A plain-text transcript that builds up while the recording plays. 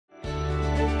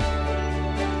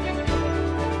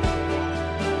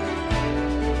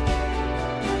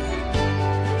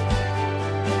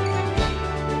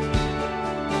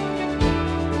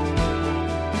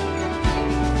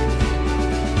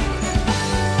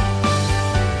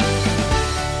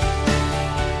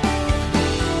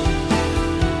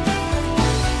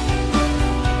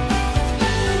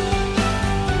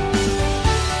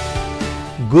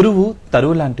గురువు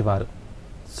తరువు లాంటి వారు,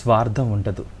 స్వార్థం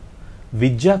ఉండదు,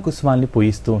 విద్యా కుసుమాల్ని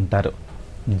పూయిస్తూ ఉంటారు,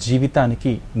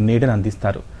 జీవితానికి నీడను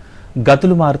అందిస్తారు.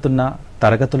 గతులు మారుతున్నా,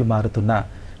 తరగతులు మారుతున్నా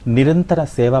నిరంతర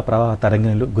సేవా ప్రవాహ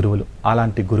తరంగిణులు గురువులు.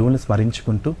 అలాంటి గురువులను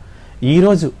స్మరించుకుంటూ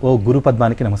ఈరోజు ఓ గురు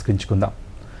పద్మానికి నమస్కరించుకుందాం.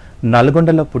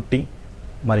 నల్గొండలో పుట్టి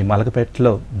మరి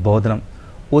మలకపేటలో బోధనం,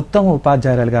 ఉత్తమ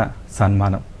ఉపాధ్యాయురాలుగా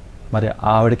సన్మానం. మరి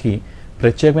ఆవిడకి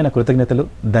ప్రత్యేకమైన కృతజ్ఞతలు,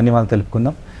 ధన్యవాదాలు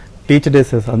తెలుపుకుందాం.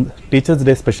 టీచర్స్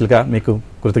డే స్పెషల్గా మీకు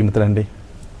కృతజ్ఞతలు అండి.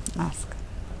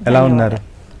 ఎలా ఉన్నారు?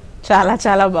 చాలా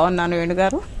చాలా బాగున్నాను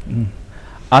వేణుగారు.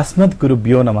 అస్మద్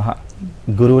గురుభ్యో నమః.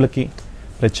 గురువులకి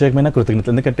ప్రత్యేకమైన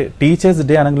కృతజ్ఞతలు. ఎందుకంటే టీచర్స్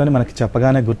డే అనగానే మనకి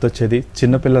చెప్పగానే గుర్తొచ్చేది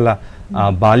చిన్నపిల్లల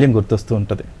బాల్యం గుర్తొస్తూ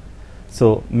ఉంటుంది. సో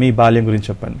మీ బాల్యం గురించి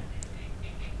చెప్పండి.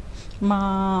 మా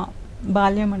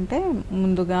బాల్యం అంటే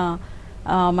ముందుగా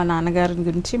మా నాన్నగారి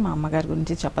గురించి, మా అమ్మగారి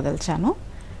గురించి చెప్పదలిచాను.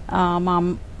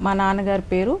 మా నాన్నగారి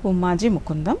పేరు ఉమ్మాజీ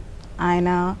ముకుందం. ఆయన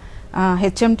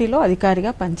హెచ్ఎంటీలో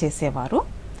అధికారిగా పనిచేసేవారు.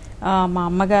 మా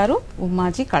అమ్మగారు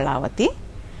ఉమ్మాజీ కళావతి.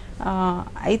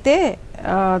 అయితే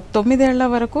 9 ఏళ్ల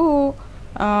వరకు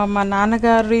మా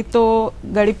నాన్నగారితో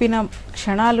గడిపిన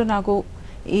క్షణాలు నాకు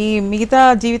ఈ మిగతా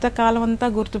జీవితకాలం అంతా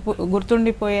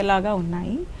గుర్తుండిపోయేలాగా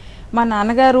ఉన్నాయి. మా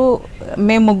నాన్నగారు,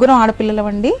 మేము ముగ్గురం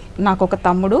ఆడపిల్లలవండి. నాకు ఒక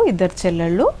తమ్ముడు, 2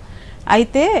 చెల్లెళ్ళు.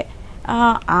 అయితే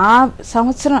ఆ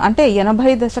సంవత్సరం అంటే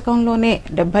 80 దశకంలోనే,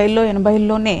 70లో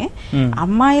 80లోనే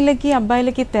అమ్మాయిలకి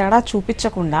అబ్బాయిలకి తేడా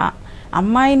చూపించకుండా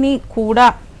అమ్మాయిని కూడా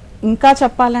ఇంకా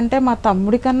చెప్పాలంటే మా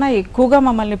తమ్ముడి కన్నా ఎక్కువగా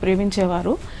మమ్మల్ని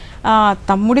ప్రేమించేవారు.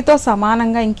 తమ్ముడితో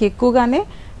సమానంగా ఇంకెక్కువగానే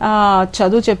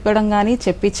చదువు చెప్పడం కానీ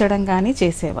చెప్పించడం కానీ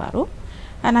చేసేవారు.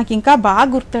 నాకు ఇంకా బాగా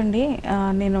గుర్తండి.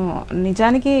 నేను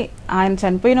నిజానికి ఆయన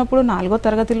చనిపోయినప్పుడు 4వ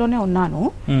తరగతిలోనే ఉన్నాను.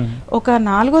 ఒక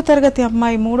 4వ తరగతి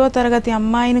అమ్మాయి, 3వ తరగతి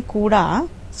అమ్మాయిని కూడా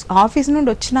ఆఫీస్ నుండి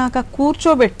వచ్చినాక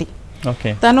కూర్చోబెట్టి,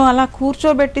 తను అలా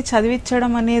కూర్చోబెట్టి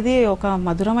చదివించడం అనేది ఒక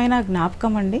మధురమైన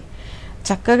జ్ఞాపకం అండి.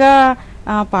 చక్కగా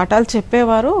పాఠాలు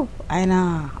చెప్పేవారు. ఆయన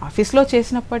ఆఫీస్లో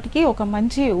చేసినప్పటికీ ఒక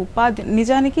మంచి ఉపాధి.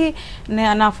 నిజానికి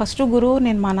నా ఫస్ట్ గురువు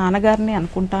నేను మా నాన్నగారిని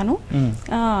అనుకుంటాను.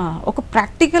 ఒక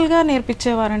ప్రాక్టికల్గా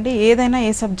నేర్పించేవారండి. ఏదైనా,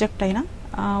 ఏ సబ్జెక్ట్ అయినా.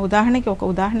 ఉదాహరణకి ఒక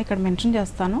ఉదాహరణ ఇక్కడ మెన్షన్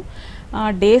చేస్తాను.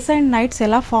 డేస్ అండ్ నైట్స్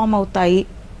ఎలా ఫామ్ అవుతాయి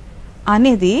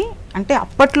అనేది, అంటే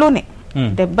అప్పట్లోనే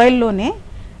 70లోనే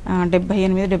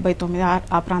 78, 79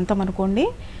 ఆ ప్రాంతం అనుకోండి.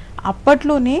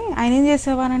 అప్పట్లోనే ఆయన ఏం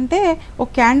చేసేవారంటే ఒక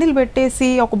క్యాండిల్ పెట్టేసి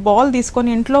ఒక బాల్ తీసుకొని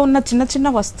ఇంట్లో ఉన్న చిన్న చిన్న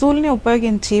వస్తువుల్ని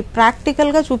ఉపయోగించి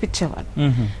ప్రాక్టికల్గా చూపించేవారు.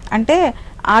 అంటే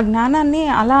ఆ జ్ఞానాన్ని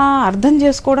అలా అర్థం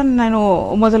చేసుకోవడం నేను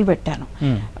మొదలుపెట్టాను.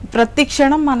 ప్రతి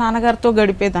క్షణం మా నాన్నగారితో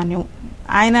గడిపేదాన్ని.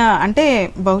 ఆయన అంటే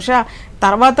బహుశా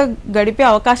తర్వాత గడిపే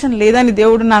అవకాశం లేదని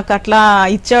దేవుడు నాకు అట్లా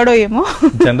ఇచ్చాడో ఏమో.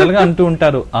 జనరల్ గా అంటూ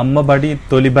ఉంటారు అమ్మబడి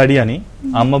తొలిబడి అని.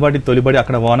 అమ్మబడి తొలిబడి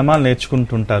అక్కడ ఓనమాలు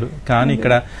నేర్చుకుంటుంటారు, కానీ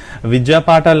ఇక్కడ విద్యా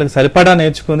పాఠాలకు సరిపడా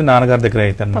నేర్చుకుంది నాన్నగారి దగ్గర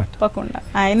అయితే అన్నమాట. తప్పకుండా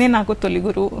ఆయనే నాకు తొలి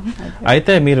గురువు.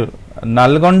 అయితే మీరు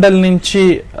నల్గొండల నుంచి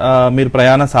మీరు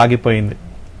ప్రయాణం సాగిపోయింది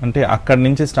అంటే అక్కడి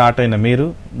నుంచి స్టార్ట్ అయిన మీరు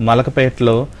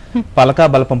మలకపేటలో పలకా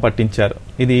బలపం పట్టించారు.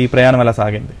 ఇది ఈ ప్రయాణం ఎలా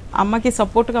సాగింది? అమ్మకి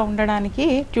సపోర్ట్గా ఉండడానికి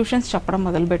ట్యూషన్స్ చెప్పడం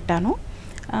మొదలుపెట్టాను.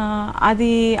 అది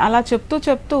అలా చెప్తూ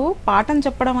చెప్తూ పాఠం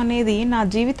చెప్పడం అనేది నా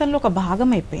జీవితంలో ఒక భాగం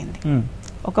అయిపోయింది.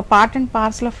 ఒక పార్ట్ అండ్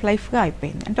పార్సల్ ఆఫ్ లైఫ్గా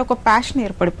అయిపోయింది. అంటే ఒక ప్యాషన్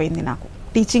ఏర్పడిపోయింది నాకు.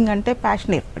 టీచింగ్ అంటే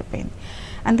ప్యాషన్ ఏర్పడిపోయింది.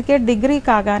 అందుకే డిగ్రీ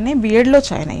కాగానే బిఎడ్లో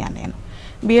జాయిన్ అయ్యాను నేను.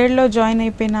 బిఎడ్లో జాయిన్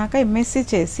అయిపోయినాక ఎంఎస్సి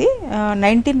చేసి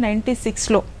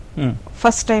 1996లో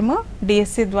ఫస్ట్ టైం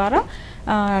డిఎస్సి ద్వారా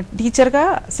టీచర్గా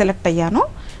సెలెక్ట్ అయ్యాను.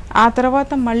 ఆ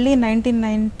తర్వాత మళ్ళీ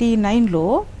 1999లో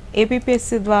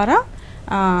ఏపీపీఎస్సి ద్వారా,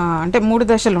 అంటే 3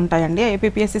 దశలు ఉంటాయండి.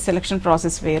 ఏపీపీఎస్సి సెలక్షన్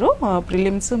ప్రాసెస్ వేరు,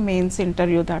 ప్రిలిమ్స్, మెయిన్స్,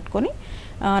 ఇంటర్వ్యూ దాటుకొని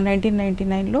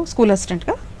 1999లో స్కూల్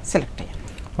అసిస్టెంట్గా సెలెక్ట్ అయ్యాను.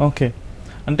 ఓకే,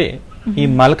 అంటే ఈ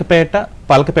మలకపేట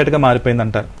పలకపేటగా మారిపోయింది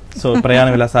అంటారు. సో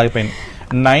ప్రయాణం ఇలా సాగిపోయింది.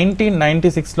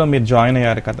 1996లో మీరు జాయిన్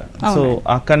అయ్యారు కదా. సో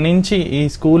అక్కడి నుంచి ఈ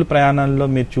స్కూల్ ప్రయాణంలో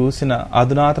మీరు చూసిన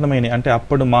అధునాతనమైన, అంటే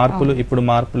అప్పుడు మార్పులు ఇప్పుడు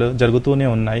మార్పులు జరుగుతూనే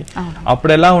ఉన్నాయి.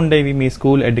 అప్పుడు ఎలా ఉండేవి మీ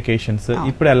స్కూల్ ఎడ్యుకేషన్స్,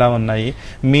 ఇప్పుడు ఎలా ఉన్నాయి,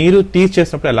 మీరు టీచ్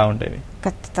చేసినప్పుడు ఎలా ఉండేవి?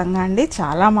 ఖచ్చితంగా అండి,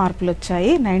 చాలా మార్పులు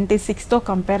వచ్చాయి. 96తో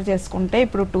కంపేర్ చేసుకుంటే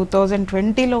ఇప్పుడు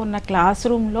 2020లో ఉన్న క్లాస్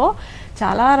రూమ్లో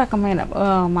చాలా రకమైన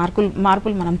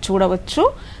మార్పులు మనం చూడవచ్చు.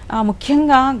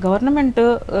 ముఖ్యంగా గవర్నమెంట్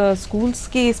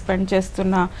స్కూల్స్కి స్పెండ్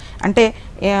చేస్తున్న, అంటే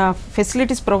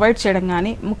ఫెసిలిటీస్ ప్రొవైడ్ చేయడం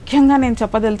కానీ, ముఖ్యంగా నేను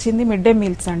చెప్పదలిచింది మిడ్ డే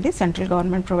మీల్స్ అండి. సెంట్రల్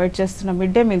గవర్నమెంట్ ప్రొవైడ్ చేస్తున్న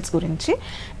మిడ్ డే మీల్స్ గురించి.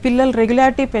 పిల్లల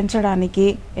రెగ్యులారిటీ పెంచడానికి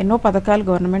ఎన్నో పథకాలు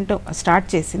గవర్నమెంట్ స్టార్ట్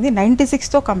చేసింది.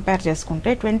 96తో కంపేర్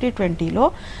చేసుకుంటే 2020లో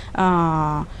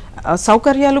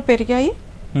సౌకర్యాలు పెరిగాయి.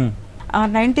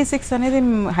 96 అనేది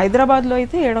హైదరాబాద్లో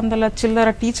అయితే 700 చిల్లర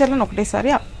టీచర్లను ఒకటేసారి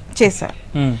చేశారు.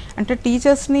 అంటే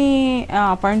టీచర్స్ని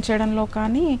అపాయింట్ చేయడంలో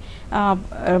కానీ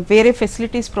వేరే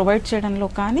ఫెసిలిటీస్ ప్రొవైడ్ చేయడంలో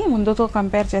కానీ ముందుతో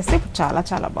కంపేర్ చేస్తే ఇప్పుడు చాలా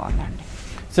చాలా బాగుందండి.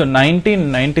 సో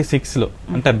 1996లో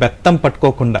అంటే బెత్తం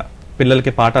పట్టుకోకుండా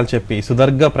పిల్లలకి పాఠాలు చెప్పి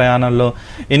సుదీర్ఘ ప్రయాణంలో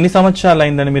ఎన్ని సంవత్సరాలు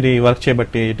అయిందని మీరు వర్క్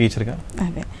చేయబట్టి టీచర్గా?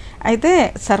 అదే అయితే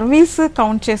సర్వీస్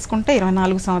కౌంట్ చేసుకుంటే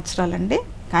 24 సంవత్సరాలండి.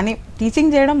 కానీ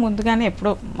టీచింగ్ చేయడం ముందుగానే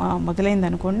ఎప్పుడో మొదలైంది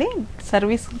అనుకోండి.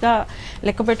 సర్వీస్గా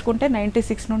లెక్క పెట్టుకుంటే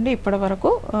 96 నుండి ఇప్పటి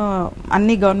వరకు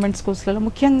అన్ని గవర్నమెంట్ స్కూల్స్లలో,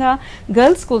 ముఖ్యంగా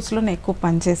గర్ల్స్ స్కూల్స్లో నేను ఎక్కువ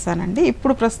పనిచేశానండి.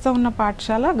 ఇప్పుడు ప్రస్తుతం ఉన్న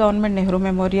పాఠశాల గవర్నమెంట్ నెహ్రూ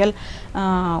మెమోరియల్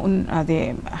అదే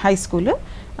హై స్కూల్.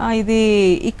 ఇది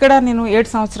ఇక్కడ నేను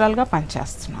 7 సంవత్సరాలుగా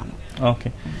పనిచేస్తున్నాను. ఓకే,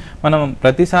 మనం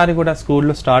ప్రతిసారి కూడా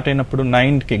స్కూల్లో స్టార్ట్ అయినప్పుడు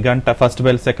 9కి గంట ఫస్ట్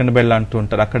బెల్ సెకండ్ బెల్ అంటూ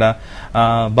ఉంటారు. అక్కడ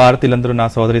భారతీయులందరూ నా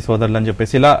సోదరి సోదరులు అని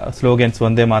చెప్పేసి ఇలా స్లోగన్స్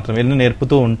వందే మాత్రం ఇలా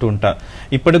నేర్పుతూ ఉంటూ ఉంటారు.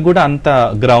 ఇప్పటికి కూడా అంత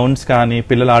గ్రౌండ్స్ కానీ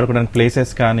పిల్లలు ఆడుకోవడానికి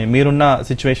ప్లేసెస్ కానీ మీరున్న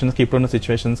సిచ్యువేషన్స్కి ఇప్పుడున్న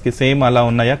సిచ్యువేషన్స్కి సేమ్ అలా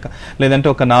ఉన్నాయా, లేదంటే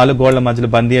ఒక 4 గోళ్ల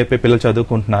మధ్యలో బందీ అయిపోయి పిల్లలు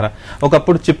చదువుకుంటున్నారా?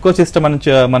 ఒకప్పుడు చిప్కో సిస్టమ్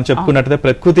మనం చెప్పుకున్నట్టయితే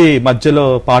ప్రకృతి మధ్యలో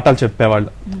పాఠాలు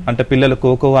చెప్పేవాళ్ళు. అంటే పిల్లలు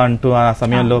కోకో అంటూ ఆ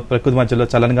సమయంలో ప్రకృతి మధ్యలో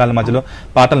చలనగాల మధ్యలో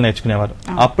పాఠాలు నేర్చుకునేవారు.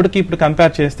 అప్పటికి ఇప్పుడు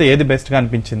కంపేర్ చేస్తే ఏది బెస్ట్ గా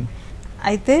అనిపించింది?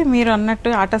 అయితే మీరు అన్నట్టు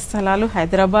ఆట స్థలాలు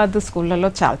హైదరాబాద్ స్కూళ్ళలో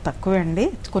చాలా తక్కువే అండి.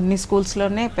 కొన్ని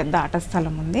స్కూల్స్లోనే పెద్ద ఆట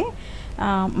స్థలం ఉంది.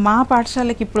 మా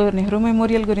పాఠశాలకి ఇప్పుడు నెహ్రూ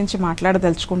మెమోరియల్ గురించి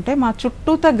మాట్లాడదలుచుకుంటే మా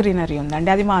చుట్టూతా గ్రీనరీ ఉందండి.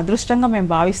 అది మా అదృష్టంగా మేము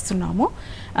భావిస్తున్నాము.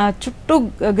 చుట్టూ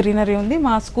గ్రీనరీ ఉంది.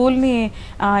 మా స్కూల్ని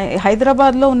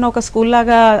హైదరాబాద్లో ఉన్న ఒక స్కూల్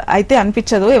లాగా అయితే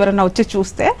అనిపించదు. ఎవరైనా వచ్చి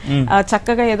చూస్తే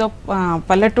చక్కగా ఏదో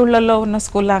పల్లెటూళ్ళల్లో ఉన్న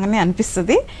స్కూల్ లాగానే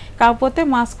అనిపిస్తుంది. కాకపోతే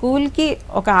మా స్కూల్కి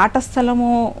ఒక ఆట స్థలము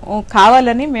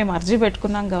కావాలని మేము అర్జీ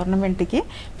పెట్టుకున్నాం గవర్నమెంట్కి.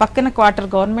 పక్కన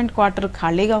గవర్నమెంట్ క్వార్టర్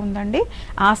ఖాళీగా ఉందండి.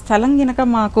 ఆ స్థలం కనుక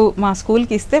మా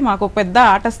స్కూల్కి ఇస్తే మాకు పెద్ద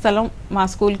ఆట స్థలం మా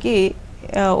స్కూల్కి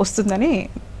వస్తుందని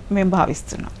మేము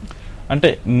భావిస్తున్నాం. అంటే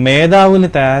మేధావుల్ని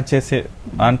తయారు చేసే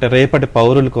అంటే రేపటి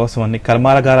పౌరుల కోసం అన్ని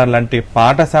కర్మాగారాల లాంటి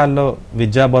పాఠశాలలో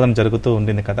విద్యాబోధన జరుగుతూ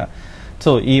ఉండింది కదా.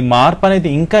 సో ఈ మార్పు అనేది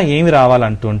ఇంకా ఏమి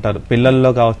రావాలంటూ ఉంటారు?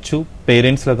 పిల్లల్లో కావచ్చు,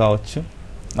 పేరెంట్స్లో కావచ్చు,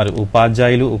 మరి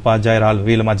ఉపాధ్యాయులు ఉపాధ్యాయురాలు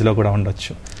వీళ్ళ మధ్యలో కూడా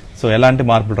ఉండొచ్చు. సో ఎలాంటి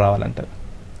మార్పులు రావాలంటారు?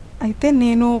 అయితే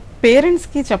నేను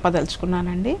పేరెంట్స్కి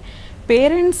చెప్పదలుచుకున్నానండి.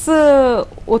 పేరెంట్స్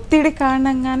ఒత్తిడి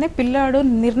కారణంగానే పిల్లాడు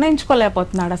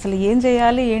నిర్ణయించుకోలేకపోతున్నాడు. అసలు ఏం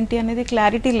చేయాలి ఏంటి అనేది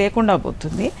క్లారిటీ లేకుండా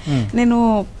పోతుంది. నేను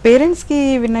పేరెంట్స్కి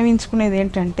విన్నవించుకునేది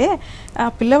ఏంటంటే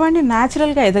పిల్లవాడిని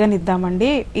న్యాచురల్గా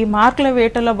ఎదగనిద్దామండి. ఈ మార్కుల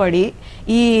వేటలో పడి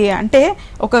అంటే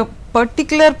ఒక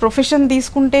పర్టిక్యులర్ ప్రొఫెషన్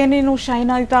తీసుకుంటేనే నువ్వు షైన్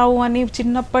అవుతావు అని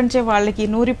చిన్నప్పటి నుంచే వాళ్ళకి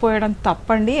నూరిపోయడం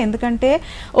తప్పండి. ఎందుకంటే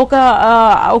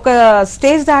ఒక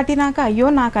స్టేజ్ దాటినాక అయ్యో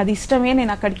నాకు అది ఇష్టమే,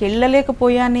 నేను అక్కడికి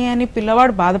వెళ్ళలేకపోయానే అని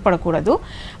పిల్లవాడు బాధపడకూడదు.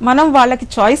 మనం వాళ్ళకి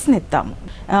చాయిస్ని ఇద్దాము.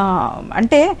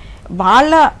 అంటే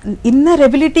వాళ్ళ ఇన్నర్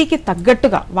ఎబిలిటీకి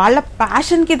తగ్గట్టుగా, వాళ్ళ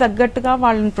ప్యాషన్కి తగ్గట్టుగా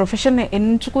వాళ్ళని ప్రొఫెషన్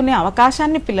ఎంచుకునే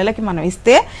అవకాశాన్ని పిల్లలకి మనం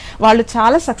ఇస్తే వాళ్ళు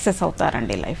చాలా సక్సెస్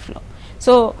అవుతారండి లైఫ్లో.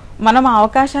 సో మనం ఆ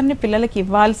అవకాశాన్ని పిల్లలకి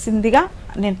ఇవ్వాల్సిందిగా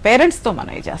నేను పేరెంట్స్తో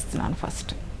మనవి చేస్తున్నాను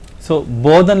ఫస్ట్. సో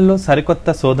బోధనలో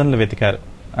సరికొత్త శోధనలు వెతికారు.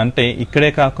 అంటే ఇక్కడే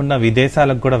కాకుండా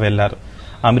విదేశాలకు కూడా వెళ్ళారు.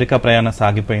 అమెరికా ప్రయాణం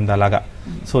సాగిపోయింది అలాగా.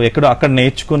 సో అక్కడ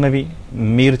నేర్చుకున్నవి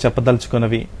మీరు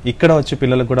చెప్పదలుచుకున్నవి ఇక్కడ వచ్చి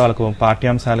పిల్లలకు కూడా వాళ్ళకు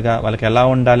పాఠ్యాంశాలుగా వాళ్ళకి ఎలా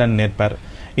ఉండాలని నేర్పారు.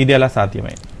 ఇది ఎలా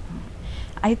సాధ్యమైంది?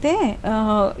 అయితే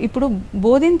ఇప్పుడు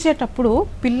బోధించేటప్పుడు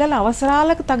పిల్లల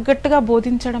అవసరాలకు తగ్గట్టుగా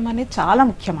బోధించడం అనేది చాలా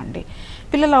ముఖ్యమండి.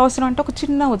 పిల్లల అవసరం అంటే ఒక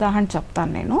చిన్న ఉదాహరణ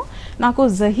చెప్తాను నేను. నాకు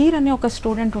జహీర్ అనే ఒక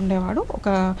స్టూడెంట్ ఉండేవాడు. ఒక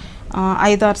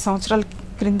 5-6 సంవత్సరాల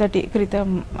క్రితం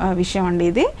విషయం అండి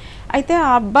ఇది. అయితే ఆ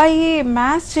అబ్బాయి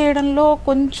మ్యాథ్స్ చేయడంలో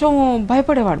కొంచెం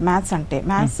భయపడేవాడు.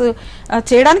 మ్యాథ్స్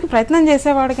చేయడానికి ప్రయత్నం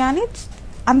చేసేవాడు కానీ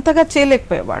అంతగా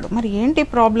చేయలేకపోయేవాడు. మరి ఏంటి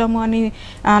ప్రాబ్లము అని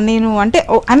నేను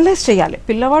అనలైజ్ చేయాలి.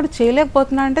 పిల్లవాడు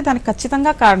చేయలేకపోతున్నా అంటే దానికి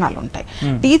ఖచ్చితంగా కారణాలు ఉంటాయి.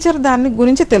 టీచర్ దాని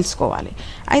గురించి తెలుసుకోవాలి.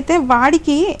 అయితే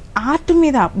వాడికి ఆర్ట్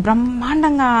మీద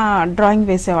బ్రహ్మాండంగా డ్రాయింగ్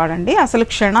వేసేవాడండి. అసలు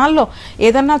క్షణాల్లో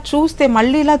ఏదన్నా చూస్తే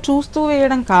మళ్ళీ ఇలా చూస్తూ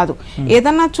వేయడం కాదు,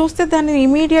 ఏదన్నా చూస్తే దాన్ని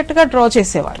ఇమీడియట్ గా డ్రా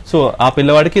చేసేవాడు. సో ఆ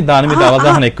పిల్లవాడికి దాని మీద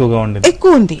అవగాహన ఎక్కువ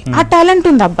ఉంది. ఆ టాలెంట్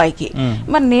ఉంది అబ్బాయికి.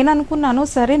 మరి నేను అనుకున్నాను,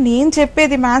 సరే నేను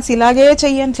చెప్పేది మ్యాథ్స్ ఇలాగే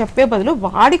చెయ్యి అని చెప్పే బదులు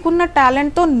వాడికి ఉన్న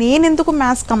టాలెంట్ తో నేను ఎందుకు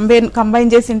మ్యాథ్స్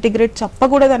కంబైన్ చేసి ఇంటిగ్రేట్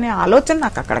చెప్పకూడదు అనే ఆలోచన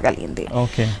నాకు అక్కడ కలిగింది.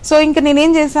 సో ఇంకా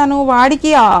నేనేం చేశాను,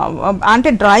 వాడికి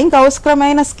అంటే డ్రాయింగ్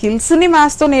అవసరమైన స్కిల్స్ ని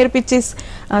మ్యాథ్స్ తో నేర్పించి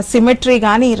సిమెట్రీ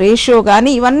గానీ రేషియో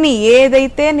గానీ ఇవన్నీ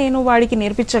ఏదైతే నేను వాడికి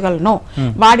నేర్పించగలను,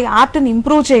 వాడి ఆర్ట్ ని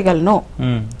ఇంప్రూవ్ చేయగలను,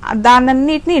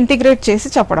 దానన్నిటిని ఇంటిగ్రేట్ చేసి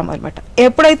చెప్పడం అనమాట.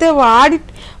 ఎప్పుడైతే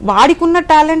వాడికున్న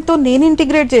టాలెంట్ తో నేను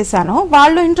ఇంటిగ్రేట్ చేశానో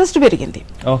వాళ్ళు ఇంట్రెస్ట్ పెరిగింది.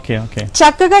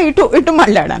 చక్కగా ఇటు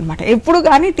మళ్ళాడు అనమాట. ఎప్పుడు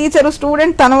కానీ టీచరు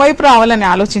స్టూడెంట్ తన వైపు రావాలని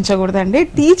ఆలోచించకూడదండి.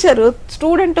 టీచరు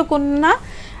స్టూడెంట్ కున్న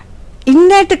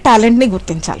ఇన్నేట్ టాలెంట్ ని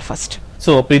గుర్తించాలి ఫస్ట్.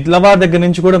 సో పిల్లవాడి దగ్గర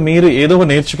నుంచి కూడా మీరు ఏదో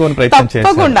నేర్చుకొని ప్రయత్నం చేస్తారు.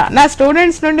 తప్పకుండా నా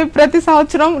స్టూడెంట్స్ నుండి ప్రతి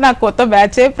సంవత్సరం నా కొత్త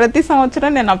బ్యాచ్, ప్రతి సంవత్సరం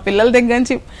నేను నా పిల్లల దగ్గర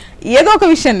నుంచి ఏదో ఒక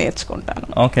విషయం నేర్చుకుంటాను.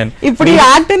 ఇప్పుడు ఈ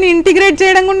ఆర్ట్ ని ఇంటిగ్రేట్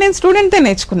చేయడం కూడా నేను స్టూడెంట్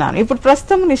నేర్చుకున్నాను. ఇప్పుడు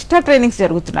ప్రస్తుతం నిష్ఠా ట్రైనింగ్స్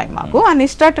జరుగుతున్నాయి మాకు. ఆ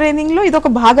నిష్ఠా ట్రైనింగ్ లో ఇది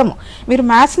ఒక భాగము. మీరు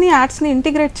మ్యాథ్స్ ని ఆర్ట్స్ ని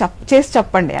ఇంటిగ్రేట్ చేసి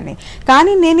చెప్పండి అని.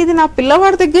 కానీ నేను ఇది నా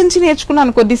పిల్లవాడి దగ్గర నుంచి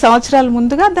నేర్చుకున్నాను కొద్ది సంవత్సరాల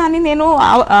ముందుగా. దాన్ని నేను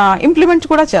ఇంప్లిమెంట్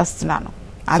కూడా చేస్తున్నాను.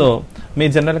 సో మీ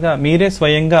జనరల్ గా మీరే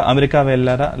స్వయంగా అమెరికా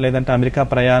వెళ్ళారా, లేదంటే అమెరికా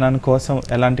ప్రయాణం కోసం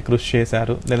ఎలాంటి కృషి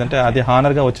చేశారు, లేదంటే అది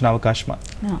హానర్ గా వచ్చిన అవకాశమా?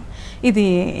 ఇది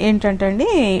ఏంటంటే అండి,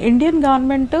 Indian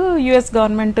government US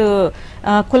government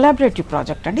collaborative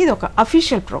project అండి. ఇది ఒక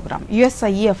అఫీషియల్ ప్రోగ్రామ్.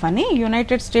 యుఎస్ఐఈఎఫ్ అని,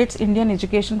 United states Indian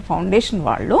education foundation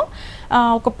వాళ్ళు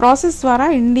ఒక ప్రాసెస్ ద్వారా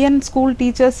ఇండియన్ స్కూల్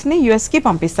టీచర్స్ని యుఎస్కి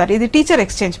పంపిస్తారు. ఇది టీచర్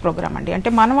ఎక్స్చేంజ్ ప్రోగ్రామ్ అండి. అంటే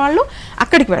మన వాళ్ళు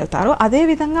అక్కడికి వెళ్తారు,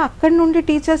 అదేవిధంగా అక్కడి నుండి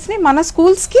టీచర్స్ని మన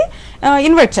స్కూల్స్కి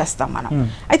ఇన్వైట్ చేస్తాం మనం.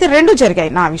 అయితే రెండు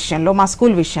జరిగాయి నా విషయంలో, మా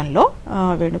స్కూల్ విషయంలో.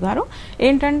 వేణుగారు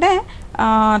ఏంటంటే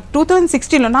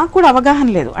 2016లో నాకు కూడా అవగాహన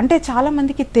లేదు, అంటే చాలా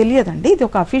మందికి తెలియదండి. ఇది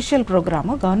ఒక అఫీషియల్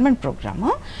ప్రోగ్రాము, గవర్నమెంట్ ప్రోగ్రాము.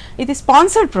 ఇది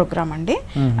స్పాన్సర్డ్ ప్రోగ్రామ్ అండి.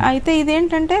 అయితే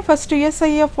ఇదేంటంటే ఫస్ట్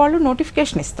యుఎస్ఐఎఫ్ వాళ్ళు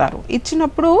నోటిఫికేషన్ ఇస్తారు.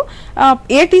 ఇచ్చినప్పుడు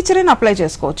ఏ టీచర్ అయినా అప్లై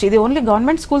చేసుకోవచ్చు. ఇది ఓన్లీ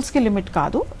గవర్నమెంట్ స్కూల్స్కి లిమిట్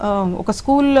కాదు. ఒక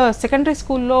స్కూల్, సెకండరీ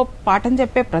స్కూల్లో పాఠం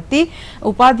చెప్పే ప్రతి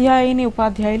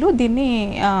ఉపాధ్యాయులు దీన్ని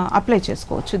అప్లై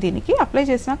చేసుకోవచ్చు. దీనికి అప్లై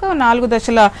చేసినాక 4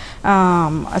 దశల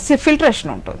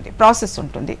ఫిల్టరేషన్ ఉంటుంది, ప్రాసెస్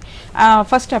ఉంటుంది.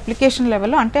 ఫస్ట్ అప్లికేషన్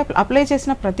లెవెల్లో, అంటే అప్లై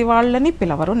చేసిన ప్రతి వాళ్ళని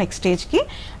పిలవరు నెక్స్ట్ స్టేజ్కి.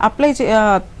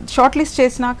 షార్ట్ లిస్ట్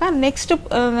చేసినాక నెక్స్ట్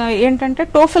ఏంటంటే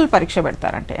టోఫెల్ పరీక్ష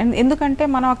పెడతారంటే. ఎందుకంటే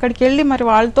మనం అక్కడికి వెళ్ళి మరి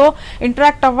వాళ్ళతో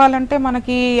ఇంటరాక్ట్ అవ్వాలంటే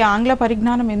మనకి ఆంగ్ల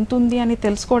పరిజ్ఞానం ఎంత ఉంది అని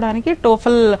తెలుసుకోవడానికి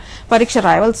టోఫెల్ పరీక్ష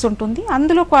రాయవలసి ఉంటుంది.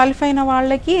 అందులో క్వాలిఫై అయిన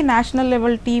వాళ్ళకి నేషనల్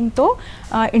లెవెల్ టీంతో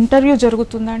ఇంటర్వ్యూ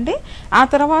జరుగుతుందండి. ఆ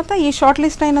తర్వాత ఈ షార్ట్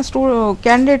లిస్ట్ అయిన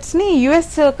క్యాండిడేట్స్ని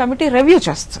యుఎస్ కమిటీ రివ్యూ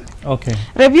చేస్తుంది.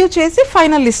 రివ్యూ చేసి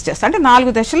ఫైనల్ లిస్ట్ చేస్తారు. అంటే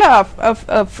 4 దశల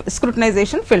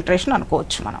స్క్రూటనైజేషన్, ఫిల్టరేషన్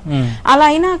అనుకోవచ్చు మనం. అలా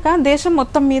అయినాక దేశం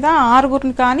మొత్తం మీద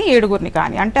 6 కానీ 7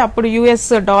 కానీ, అంటే అప్పుడు యుఎస్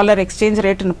డాలర్ ఎక్స్చేంజ్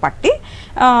రేటును పట్టి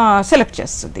సెలెక్ట్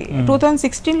చేస్తుంది.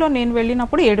 2016లో నేను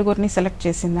వెళ్ళినప్పుడు 7 సెలెక్ట్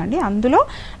చేసిందండి. అందులో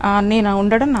నేను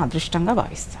ఉండడం నా అదృష్టంగా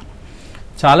భావిస్తాను.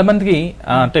 చాలా మందికి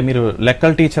అంటే మీరు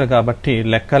లెక్కల టీచర్ కాబట్టి,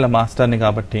 లెక్కల మాస్టర్ని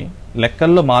కాబట్టి,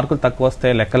 లెక్కల్లో మార్కులు తక్కువ వస్తే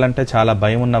లెక్కలంటే చాలా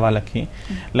భయం ఉన్న వాళ్ళకి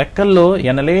లెక్కల్లో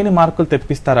ఎనలేని మార్కులు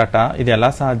తెప్పిస్తారట. ఇది ఎలా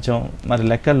సాధ్యం? మరి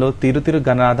లెక్కల్లో తీరు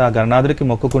గణనాథుడికి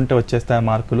మొక్కుకుంటే వచ్చేస్తాయి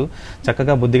మార్కులు?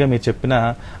 చక్కగా బుద్ధిగా మీరు చెప్పిన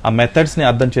ఆ మెథడ్స్ని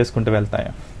అర్థం చేసుకుంటూ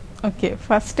వెళ్తాయా? ఓకే,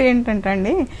 ఫస్ట్ ఏంటంటే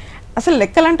అండి, అసలు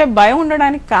లెక్కలంటే భయం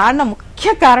ఉండడానికి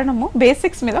ముఖ్య కారణము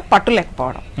బేసిక్స్ మీద పట్టు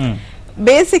లేకపోవడం.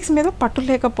 బేసిక్స్ మీద పట్టు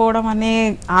లేకపోవడం అనే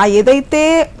ఏదైతే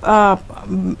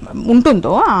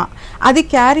ఉంటుందో అది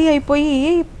క్యారీ అయిపోయి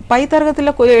పై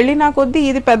తరగతిలోకి వెళ్ళిన కొద్దీ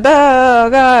ఇది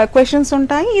పెద్దగా క్వశ్చన్స్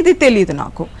ఉంటాయి, ఇది తెలియదు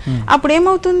నాకు. అప్పుడు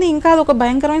ఏమవుతుంది, ఇంకా అది ఒక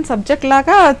భయంకరమైన సబ్జెక్ట్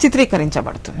లాగా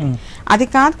చిత్రీకరించబడుతుంది. అది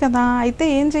కాదు కదా. అయితే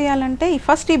ఏం చేయాలంటే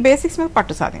ఫస్ట్ ఈ బేసిక్స్ మీద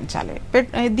పట్టు సాధించాలి.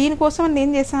 దీనికోసం నేను ఏం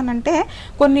చేశానంటే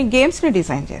కొన్ని గేమ్స్ని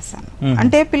డిజైన్ చేశాను.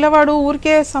 అంటే పిల్లవాడు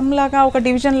ఊరికే సమ్ లాగా, ఒక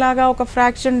డివిజన్ లాగా, ఒక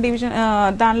ఫ్రాక్షన్ డివిజన్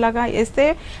దానిలాగా వేస్తే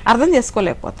అర్థం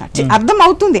చేసుకోలేకపోతున్నాడు. అర్థం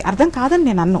అవుతుంది, అర్థం కాదని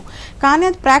నేను అన్ను, కానీ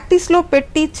అది ప్రాక్టీస్లో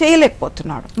పెట్టి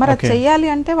చేయలేకపోతున్నాడు. మరి అది చెయ్యాలి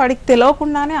అంటే వాడికి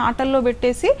తెలియకుండానే ఆటల్లో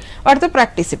పెట్టేసి వాడితో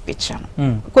ప్రాక్టీస్ ఇప్పించాను.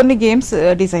 కొన్ని గేమ్స్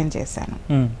డిజైన్ చేశాను.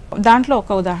 దాంట్లో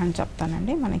ఒక ఉదాహరణ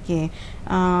చెప్తానండి. మనకి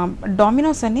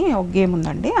డామినోస్ అని ఒక గేమ్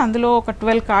ఉందండి. అందులో ఒక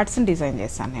 12 కార్డ్స్ని డిజైన్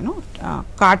చేశాను నేను.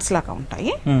 కార్డ్స్ లాగా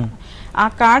ఉంటాయి. ఆ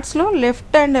కార్డ్స్ లో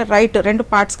లెఫ్ట్ అండ్ రైట్ 2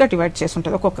 పార్ట్స్ గా డివైడ్ చేసి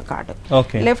ఉంటుంది ఒక్కొక్క కార్డు.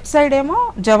 లెఫ్ట్ సైడ్ ఏమో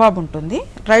జవాబు ఉంటుంది,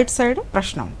 రైట్ సైడ్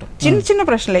ప్రశ్న ఉంటుంది. చిన్న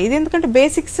ప్రశ్నలే. ఇది ఎందుకంటే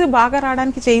బేసిక్స్ బాగా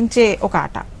రావడానికి చేయించే ఒక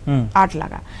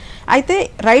ఆటలాగా. అయితే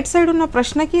రైట్ సైడ్ ఉన్న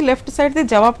ప్రశ్నకి లెఫ్ట్ సైడ్ ది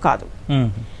జవాబు కాదు.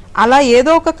 అలా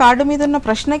ఏదో ఒక కార్డు మీద ఉన్న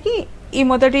ప్రశ్నకి ఈ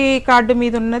మొదటి కార్డు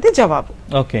మీద ఉన్నది జవాబు.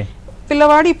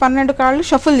 పిల్లవాడు ఈ 12 కార్డులు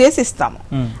షఫుల్ చేసి ఇస్తాము.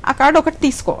 ఆ కార్డు ఒకటి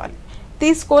తీసుకోవాలి.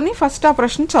 తీసుకొని ఫస్ట్ ఆ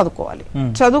ప్రశ్న చదువుకోవాలి.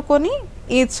 చదువుకొని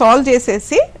ఈ సాల్వ్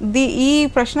చేసేసి ఈ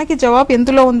ప్రశ్నకి జవాబు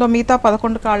ఎందులో ఉందో మిగతా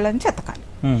 11 కార్డులని చెతకాలి.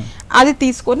 అది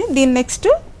తీసుకొని దీన్ని నెక్స్ట్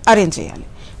అరేంజ్ చేయాలి.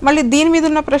 మళ్ళీ దీని మీద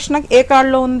ఉన్న ప్రశ్న ఏ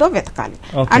కార్డులో ఉందో వెతకాలి.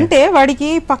 అంటే వాడికి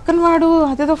పక్కన వాడు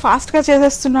అదేదో ఫాస్ట్ గా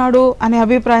చేసేస్తున్నాడు అనే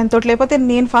అభిప్రాయంతో, లేకపోతే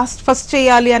నేను ఫస్ట్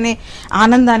చేయాలి అనే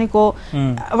ఆనందానికో,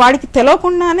 వాడికి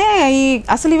తెలియకుండానే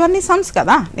అసలు ఇవన్నీ సమ్స్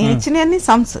కదా, నేను ఇచ్చినవన్నీ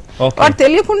సమ్స్, వాడు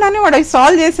తెలియకుండానే వాడు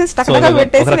సాల్వ్ చేసేసి టక్కగా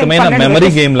పెట్టేసి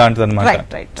మెమరీ గేమ్ లాంటిది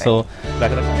అన్నమాట.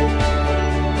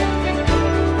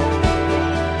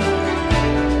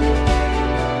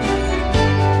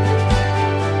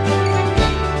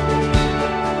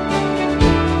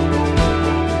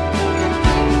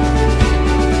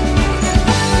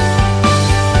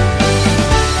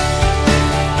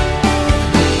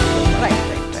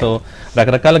 సో సో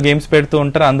రకరకాల గేమ్స్ పెడుతూ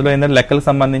ఉంటారు, అందులో ఏంటంటే లెక్కలకు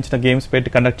సంబంధించిన గేమ్స్ పెట్టి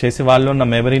కండక్ట్ చేసి వాళ్ళు ఉన్న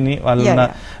మెమరీని వాళ్ళ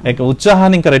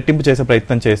ఉత్సాహాన్ని ఇంకా రెట్టింపు చేసే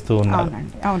ప్రయత్నం చేస్తూ ఉన్నారు.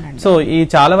 సో ఈ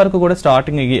చాలా వరకు కూడా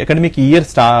స్టార్టింగ్ అకాడమిక్ ఇయర్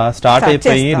స్టార్ట్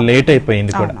అయిపోయి లేట్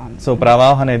అయిపోయింది కూడా, సో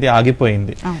ప్రవాహం అనేది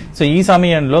ఆగిపోయింది. సో ఈ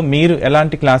సమయంలో మీరు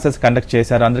ఎలాంటి క్లాసెస్ కండక్ట్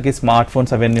చేశారు? అందరికి స్మార్ట్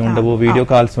ఫోన్స్ అవన్నీ ఉండవు, వీడియో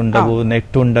కాల్స్ ఉండవు,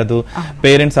 నెట్ ఉండదు,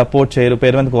 పేరెంట్స్ సపోర్ట్ చేయరు,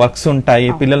 పేరెంట్స్ వర్క్స్ ఉంటాయి,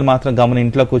 పిల్లలు మాత్రం గమని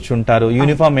ఇంట్లో కూర్చుంటారు,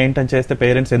 యూనిఫామ్ మెయింటైన్ చేస్తే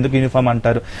పేరెంట్స్ ఎందుకు యూనిఫామ్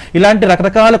అంటారు, ఇలాంటి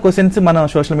రకరకాల క్వశ్చన్స్ మనం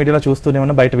సోషల్ మీడియాలో చూస్తూనే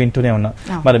ఉన్నాం, బయట వింటూనే ఉన్నాం.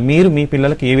 మరి మీరు మీ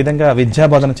పిల్లలకి ఏ విధంగా విద్యా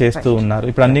బోధన చేస్తూ ఉన్నారు?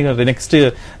 ఇప్పుడు అన్ని నెక్స్ట్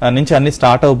నుంచి అన్ని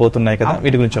స్టార్ట్ అవబోతున్నాయి కదా,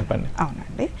 వీటి గురించి చెప్పండి.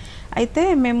 అవునండి, అయితే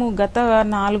మేము గత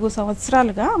 4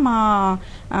 సంవత్సరాలుగా మా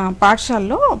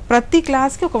పాఠశాలలో ప్రతి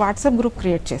క్లాస్కి ఒక వాట్సాప్ గ్రూప్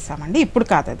క్రియేట్ చేశామండి. ఇప్పుడు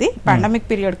కాదు, అది పాండమిక్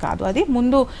పీరియడ్ కాదు, అది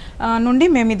ముందు నుండి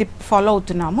మేము ఇది ఫాలో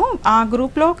అవుతున్నాము. ఆ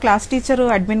గ్రూప్లో క్లాస్ టీచర్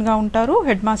అడ్మిన్గా ఉంటారు,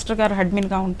 హెడ్ మాస్టర్ గారు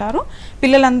అడ్మిన్గా ఉంటారు,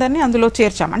 పిల్లలందరినీ అందులో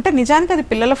చేర్చాము. అంటే నిజానికి అది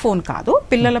పిల్లల ఫోన్ కాదు,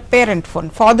 పిల్లల పేరెంట్ ఫోన్,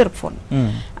 ఫాదర్ ఫోన్.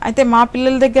 అయితే మా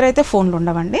పిల్లల దగ్గర అయితే ఫోన్లు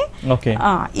ఉండవండి.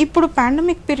 ఇప్పుడు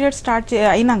పాండమిక్ పీరియడ్ స్టార్ట్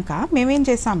అయినాక మేమేం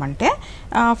చేసామంటే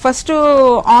ఫస్ట్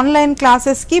ఆన్లైన్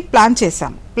క్లాసెస్కి ప్లాన్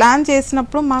చేసాము. ప్లాన్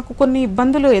చేసినప్పుడు మాకు కొన్ని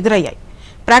ఇబ్బందులు ఎదురయ్యాయి.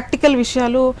 ప్రాక్టికల్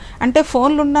విషయాలు అంటే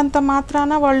ఫోన్లు ఉన్నంత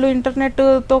మాత్రాన వాళ్ళు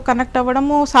ఇంటర్నెట్తో కనెక్ట్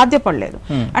అవ్వడము సాధ్యపడలేదు.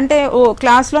 అంటే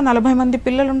క్లాస్లో 40 మంది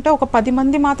పిల్లలు ఉంటే ఒక 10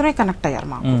 మంది మాత్రమే కనెక్ట్ అయ్యారు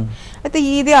మాకు. అయితే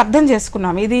ఇది అర్థం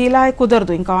చేసుకున్నాం, ఇది ఇలా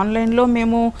కుదరదు, ఇంకా ఆన్లైన్లో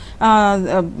మేము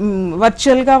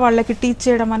వర్చువల్గా వాళ్ళకి టీచ్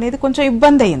చేయడం అనేది కొంచెం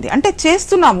ఇబ్బంది అయింది. అంటే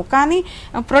చేస్తున్నాము కానీ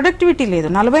ప్రొడక్టివిటీ లేదు,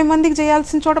 40 మందికి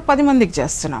చేయాల్సిన చోట 10 మందికి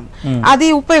చేస్తున్నాము, అది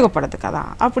ఉపయోగపడదు కదా.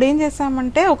 అప్పుడు ఏం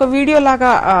చేసామంటే ఒక వీడియో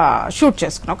లాగా షూట్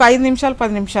చేసుకున్నాం, ఒక 5 నిమిషాలు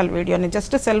 10 నిమిషాల వీడియోని జస్ట్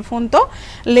సెల్ ఫోన్తో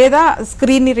లేదా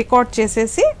స్క్రీన్ని రికార్డ్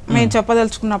చేసేసి మేము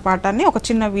చెప్పదలుచుకున్న పాఠాన్ని ఒక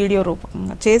చిన్న వీడియో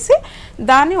రూపంగా చేసి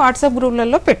దాన్ని వాట్సాప్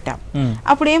గ్రూప్లలో పెట్టాం.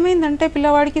 అప్పుడు ఏమైందంటే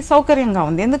పిల్లవాడికి సౌకర్యంగా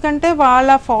ఉంది, ఎందుకంటే వాళ్ళ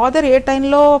ఫాదర్ ఏ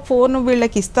టైంలో ఫోన్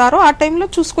వీళ్ళకి ఇస్తారో ఆ టైంలో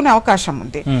చూసుకునే అవకాశం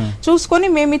ఉంది. చూసుకొని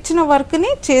మేము ఇచ్చిన వర్క్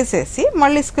ని చేసేసి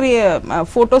మళ్ళీ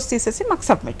ఫొటోస్ తీసేసి మాకు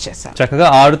సబ్మిట్ చేశారు. చక్కగా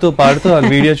ఆడుతూ పాడుతూ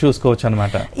వీడియో చూసుకోవచ్చు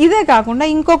అనమాట. ఇదే కాకుండా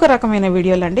ఇంకొక రకమైన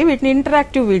వీడియోలు అండి, వీటిని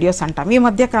ఇంటరాక్టివ్ వీడియోస్ అంటాం. ఈ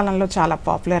మధ్య కాలంలో చాలా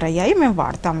పాపులర్ అయ్యాయి, మేము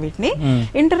వాడతాం వీటిని.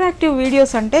 ఇంటరాక్టివ్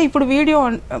వీడియోస్ అంటే ఇప్పుడు వీడియో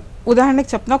ఉదాహరణకి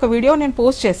చెప్తున్నా, ఒక వీడియో నేను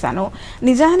పోస్ట్ చేశాను,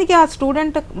 నిజానికి ఆ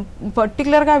స్టూడెంట్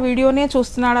పర్టికులర్గా వీడియోనే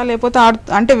చూస్తున్నాడా లేకపోతే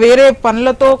అంటే వేరే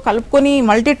పనులతో కలుపుకొని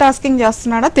మల్టీ టాస్కింగ్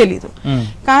చేస్తున్నాడా తెలీదు.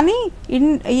 కానీ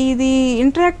ఇది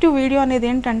ఇంటరాక్టివ్ వీడియో అనేది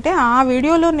ఏంటంటే ఆ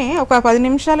వీడియోలోనే ఒక 10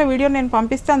 నిమిషాల వీడియో నేను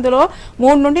పంపిస్తే అందులో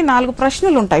 3 నుండి 4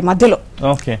 ప్రశ్నలు ఉంటాయి మధ్యలో.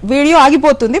 వీడియో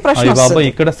ఆగిపోతుంది, ప్రశ్న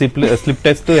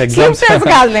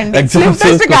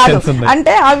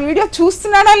అంటే ఆ వీడియో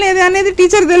చూస్తున్నాడా లేదా అనేది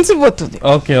టీచర్ తెలిసిపోతుంది.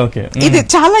 ఇది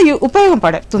చాలా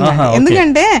ఉపయోగపడుతుంది,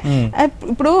 ఎందుకంటే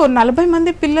ఇప్పుడు 40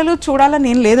 మంది పిల్లలు చూడాలని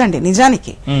ఏం లేదండి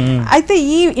నిజానికి. అయితే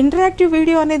ఈ ఇంటరాక్టివ్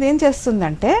వీడియో అనేది ఏం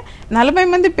చేస్తుందంటే 40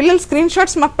 మంది పిల్లలు స్క్రీన్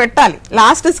షాట్స్ మాకు పెట్టాలి,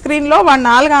 లాస్ట్ స్క్రీన్ లో వాడు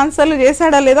 4 ఆన్సర్లు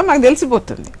చేశాడా లేదో మాకు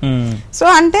తెలిసిపోతుంది. సో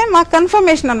అంటే మాకు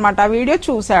కన్ఫర్మేషన్ అనమాట, ఆ వీడియో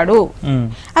చూశాడు,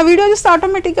 ఆ వీడియో చూస్తే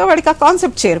ఆటోమేటిక్ గా వాడికి ఆ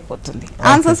కాన్సెప్ట్ చేరిపోతుంది,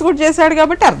 ఆన్సర్స్ కూడా చేశాడు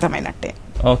కాబట్టి అర్థమైనట్టే.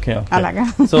 ఓకే,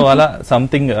 సో అలా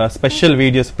సంథింగ్ స్పెషల్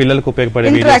వీడియోస్ పిల్లలకు ఉపయోగపడే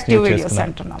వీడియోస్.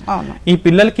 ఈ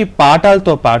పిల్లలకి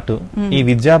పాఠాలతో పాటు ఈ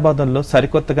విద్యాబోధనలో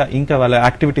సరికొత్తగా ఇంకా వాళ్ళ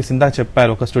యాక్టివిటీస్ ఇందాక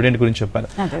చెప్పారు, ఒక స్టూడెంట్ గురించి చెప్పారు,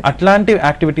 అట్లాంటి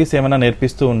యాక్టివిటీస్ ఏమైనా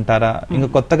నేర్పిస్తూ ఉంటారా? ఇంకా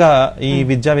కొత్తగా ఈ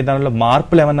విద్యా విధానంలో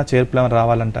మార్పులు ఏమైనా చేర్పులు ఏమైనా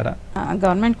రావాలంటారా?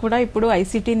 గవర్నమెంట్ కూడా ఇప్పుడు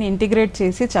ఐసీటీని ఇంటిగ్రేట్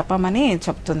చేసి చెప్పమని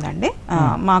చెప్తుందండి.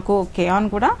 మాకు కేఆన్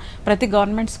కూడా ప్రతి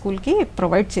గవర్నమెంట్ స్కూల్ కి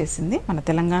ప్రొవైడ్ చేసింది మన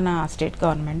తెలంగాణ స్టేట్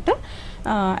గవర్నమెంట్.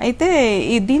 అయితే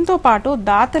దీంతో పాటు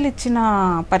దాతలు ఇచ్చిన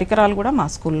పరికరాలు కూడా మా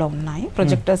స్కూల్లో ఉన్నాయి,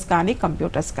 ప్రొజెక్టర్స్ కానీ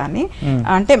కంప్యూటర్స్ కానీ,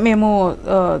 అంటే మేము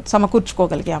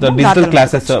సమకూర్చుకోగలిగాము.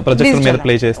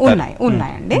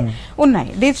 ఉన్నాయండి,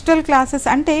 ఉన్నాయి డిజిటల్ క్లాసెస్.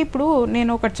 అంటే ఇప్పుడు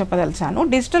నేను ఒకటి చెప్పదలిచాను,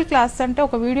 డిజిటల్ క్లాస్ అంటే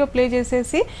ఒక వీడియో ప్లే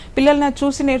చేసేసి పిల్లల్ని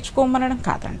చూసి నేర్చుకోమనడం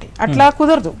కాదండి, అట్లా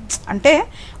కుదరదు. అంటే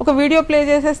ఒక వీడియో ప్లే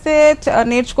చేసేస్తే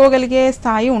నేర్చుకోగలిగే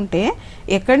స్థాయి ఉంటే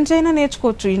ఎక్కడి నుంచైనా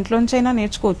నేర్చుకోవచ్చు, ఇంట్లోంచైనా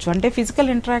నేర్చుకోవచ్చు. అంటే ఫిజికల్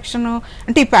ఇంటరాక్షన్,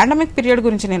 అంటే ఈ పాండమిక్ పీరియడ్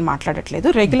గురించి నేను మాట్లాడట్లేదు,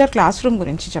 రెగ్యులర్ క్లాస్ రూమ్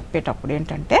గురించి చెప్పేటప్పుడు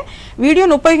ఏంటంటే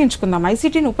వీడియోని ఉపయోగించుకుందాం,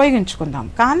 ఐసీటీని ఉపయోగించుకుందాం,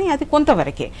 కానీ అది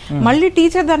కొంతవరకే. మళ్ళీ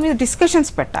టీచర్ దాని మీద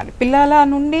డిస్కషన్స్ పెట్టాలి, పిల్లల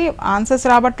నుండి ఆన్సర్స్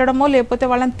రాబట్టడమో లేకపోతే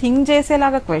వాళ్ళని థింక్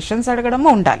చేసేలాగా క్వశ్చన్స్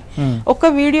అడగడమో ఉండాలి, ఒక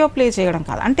వీడియో ప్లే చేయడం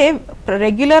కాదు. అంటే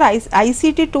రెగ్యులర్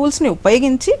ఐసీటీ టూల్స్ ని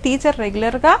ఉపయోగించి టీచర్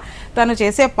రెగ్యులర్ గా తను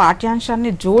చేసే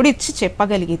పాఠ్యాంశాన్ని జోడించి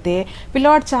చెప్పగలిగితే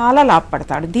పిల్లవాడు చాలా లాభపడతాడు.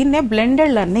 ఉపయోగపడతాడు. దీన్నే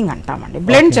బ్లెండెడ్ లెర్నింగ్ అంటామండి.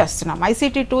 బ్లెండ్ చేస్తున్నాం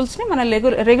ఐసీటీ టూల్స్ ని మన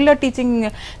రెగ్యులర్ టీచింగ్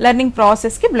లెర్నింగ్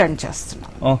ప్రాసెస్ కి బ్లెండ్ చేస్తున్నాం.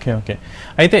 Okay okay.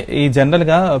 అయితే ఈ జనరల్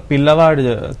గా పిల్లవాడు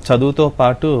చదువుతో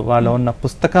పాటు వాళ్ళ ఉన్న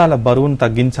పుస్తకాల బరువును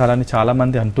తగ్గించాలని చాలా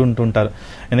మంది అంటుంటారు.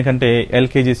 ఎందుకంటే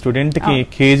ఎల్కేజీ స్టూడెంట్ కి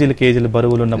కేజీలు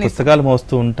బరువులు ఉన్న పుస్తకాలు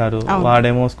మోస్తూ ఉంటారు,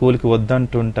 వాడేమో స్కూల్ కి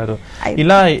వద్దంటుంటారు.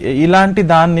 ఇలాంటి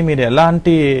దాన్ని మీరు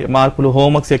ఎలాంటి మార్పులు,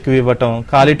 హోంవర్క్స్ ఎక్కువ ఇవ్వటం,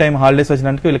 ఖాళీ టైం హాలిడేస్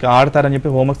వచ్చినందుకు వీళ్ళకి ఆడతారని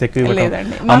చెప్పి హోంవర్క్స్ ఎక్కువ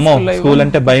ఇవ్వటం, అమ్మో స్కూల్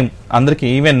అంటే భయం అందరికి,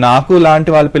 ఈవెన్ నాకు లాంటి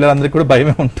వాళ్ళ పిల్లలందరికీ కూడా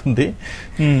భయమే ఉంటుంది.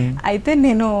 అయితే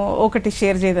నేను ఒకటి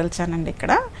షేర్ చేయదలిచానండి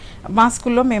ఇక్కడ. మా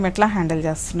స్కూల్లో మేము ఎట్లా హ్యాండిల్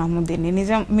చేస్తున్నాము దీన్ని,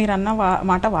 నిజం మీరు అన్న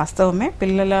మాట వాస్తవమే.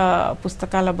 పిల్లల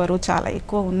పుస్తకాల బరువు చాలా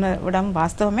ఎక్కువ ఉండడం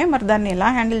వాస్తవమే. మరి దాన్ని ఎలా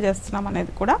హ్యాండిల్ చేస్తున్నాం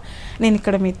అనేది కూడా నేను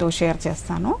ఇక్కడ మీతో షేర్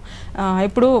చేస్తాను.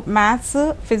 ఇప్పుడు మ్యాథ్స్,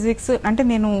 ఫిజిక్స్ అంటే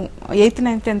నేను 8th,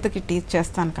 9th, 10th టీచ్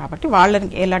చేస్తాను కాబట్టి వాళ్ళని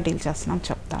ఎలా డీల్ చేస్తున్నాం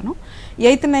చెప్తాను.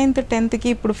 8th, 9th, 10th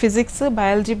ఇప్పుడు ఫిజిక్స్,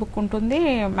 బయాలజీ బుక్ ఉంటుంది,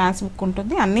 మ్యాథ్స్ బుక్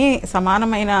ఉంటుంది, అన్ని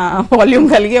సమానమైన వాల్యూమ్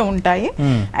కలిగే ఉంటాయి.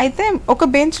 అయితే ఒక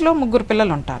బెంచ్ లో 3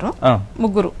 పిల్లలు ఉంటారు,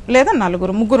 3 లేదా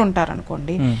 4 ఉంటారు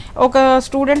అనుకోండి. ఒక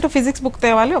స్టూడెంట్ ఫిజిక్స్ బుక్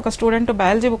తేవాలి, ఒక స్టూడెంట్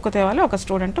బయాలజీ బుక్ తేవాలి, ఒక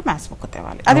స్టూడెంట్ మ్యాథ్స్ బుక్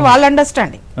తేవాలి. అది వాళ్ళ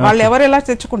అండర్స్టాండింగ్, వాళ్ళు ఎవరు ఎలా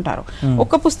తెచ్చుకుంటారు.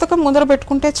 ఒక పుస్తకం ముందర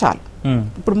పెట్టుకుంటే చాలు,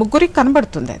 ఇప్పుడు 3కి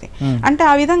కనబడుతుంది అది. అంటే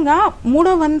ఆ విధంగా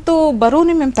 3వ వంతు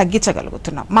బరువుని మేము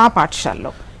తగ్గించగలుగుతున్నాం మా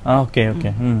పాఠశాలలో.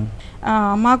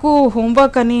 మాకు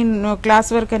హోంవర్క్ అని, క్లాస్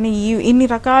వర్క్ అని ఇన్ని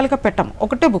రకాలుగా పెట్టము.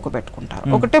 ఒకటే బుక్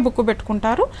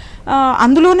పెట్టుకుంటారు,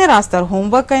 అందులోనే రాస్తారు.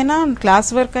 హోంవర్క్ అయినా క్లాస్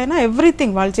వర్క్ అయినా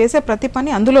ఎవ్రీథింగ్ వాళ్ళు చేసే ప్రతి పని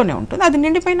అందులోనే ఉంటుంది. అది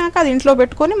నిండిపోయినాక అది ఇంట్లో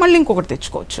పెట్టుకొని మళ్ళీ ఇంకొకటి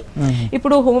తెచ్చుకోవచ్చు.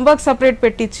 ఇప్పుడు హోంవర్క్ సపరేట్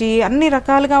పెట్టించి అన్ని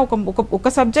రకాలుగా ఒక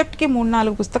సబ్జెక్ట్ కి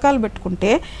 3-4 పుస్తకాలు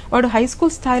పెట్టుకుంటే వాడు హై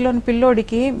స్కూల్ స్థాయిలోని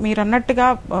పిల్లోడికి మీరు అన్నట్టుగా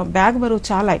బ్యాగ్ బరువు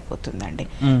చాలా అయిపోతుందండి.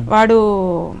 వాడు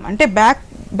అంటే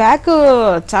బ్యాక్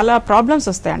చాలా ప్రాబ్లమ్స్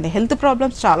వస్తాయండి, హెల్త్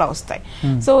ప్రాబ్లమ్స్ చాలా వస్తాయి.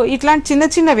 సో ఇట్లాంటి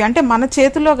చిన్నవి అంటే మన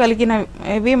చేతిలో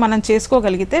కలిగినవి మనం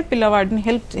చేసుకోగలిగితే పిల్లవాడిని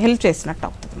హెల్ప్ చేసినట్టు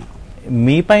అవుతుంది.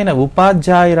 మీ పైన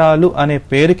ఉపాధ్యాయురాలు అనే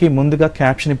పేరుకి ముందుగా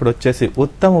క్యాప్షన్ ఇప్పుడు వచ్చేసి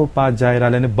ఉత్తమ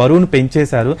ఉపాధ్యాయురాలు అని బరువును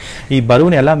పెంచేశారు. ఈ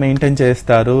బరువును ఎలా మెయింటైన్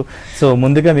చేస్తారు? సో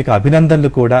ముందుగా మీకు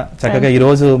అభినందనలు కూడా. చక్కగా ఈ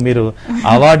రోజు మీరు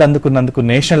అవార్డు అందుకున్నందుకు,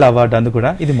 నేషనల్ అవార్డు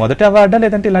కూడా, ఇది మొదటి అవార్డా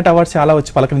లేదంటే ఇలాంటి అవార్డ్స్ చాలా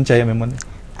వచ్చి పలకరించాయా మిమ్మల్ని?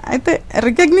 అయితే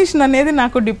రికగ్నిషన్ అనేది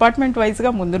నాకు డిపార్ట్మెంట్ వైజ్గా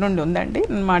ముందు నుండి ఉందండి.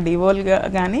 మా డివోల్గా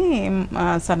కానీ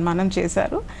సన్మానం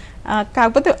చేశారు.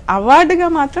 కాకపోతే అవార్డుగా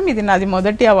మాత్రం ఇది నాది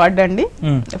మొదటి అవార్డు అండి.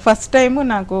 ఫస్ట్ టైం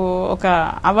నాకు ఒక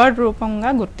అవార్డు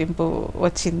రూపంగా గుర్తింపు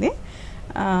వచ్చింది.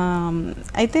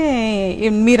 అయితే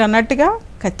మీరు అన్నట్టుగా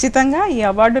ఖచ్చితంగా ఈ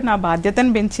అవార్డు నా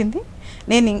బాధ్యతను పెంచింది.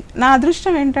 నా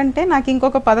అదృష్టం ఏంటంటే నాకు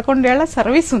ఇంకొక 11 ఏళ్ల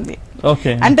సర్వీస్ ఉంది.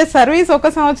 అంటే సర్వీస్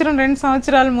 1 సంవత్సరం 2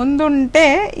 సంవత్సరాల ముందు ఉంటే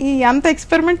ఈ అంత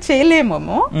ఎక్స్పెరిమెంట్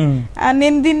చేయలేమేమో.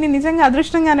 నేను దీన్ని నిజంగా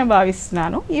అదృష్టంగానే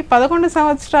భావిస్తున్నాను. ఈ 11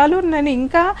 సంవత్సరాలు నేను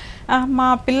ఇంకా మా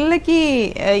పిల్లలకి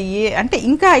అంటే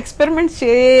ఇంకా ఎక్స్పెరిమెంట్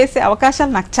చేసే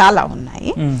అవకాశాలు నాకు చాలా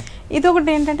ఉన్నాయి. ఇదొకటి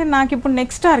ఏంటంటే నాకు ఇప్పుడు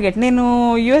నెక్స్ట్ టార్గెట్, నేను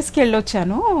యుఎస్కి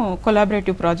వెళ్ళొచ్చాను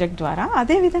కొలాబరేటివ్ ప్రాజెక్ట్ ద్వారా.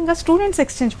 అదేవిధంగా స్టూడెంట్స్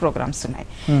ఎక్స్చేంజ్ ప్రోగ్రామ్స్ ఉన్నాయి.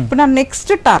 ఇప్పుడు నా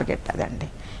నెక్స్ట్ టార్గెట్ అదండి.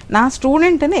 నా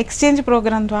స్టూడెంట్ని ఎక్స్చేంజ్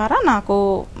ప్రోగ్రామ్ ద్వారా నాకు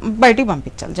బయటికి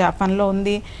పంపించాలి. జపాన్లో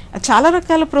ఉంది, చాలా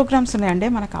రకాల ప్రోగ్రామ్స్ ఉన్నాయండి.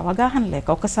 మనకు అవగాహన లేక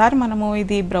ఒకసారి మనము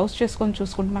ఇది బ్రౌజ్ చేసుకొని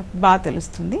చూసుకుంటే మనకు బాగా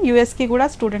తెలుస్తుంది. యుఎస్కి కూడా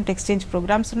స్టూడెంట్ ఎక్స్చేంజ్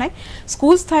ప్రోగ్రామ్స్ ఉన్నాయి,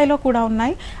 స్కూల్ స్థాయిలో కూడా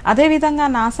ఉన్నాయి. అదేవిధంగా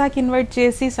నాసాకి ఇన్వైట్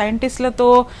చేసి సైంటిస్టులతో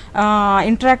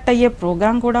ఇంటరాక్ట్ అయ్యే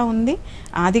ప్రోగ్రాం కూడా ఉంది.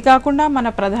 అది కాకుండా మన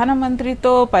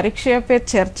ప్రధానమంత్రితో పరీక్ష పే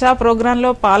చర్చా ప్రోగ్రాంలో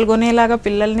పాల్గొనేలాగా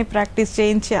పిల్లల్ని ప్రాక్టీస్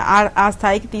చేయించి ఆ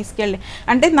స్థాయికి తీసుకెళ్ళి,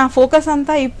 అంటే నా ఫోకస్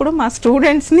అంతా ఇప్పుడు మా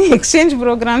స్టూడెంట్స్ ని ఎక్స్చేంజ్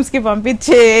ప్రోగ్రామ్స్ కి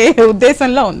పంపించే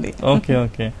ఉద్దేశంలో ఉంది. Okay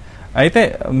okay. అయితే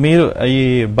మీరు ఈ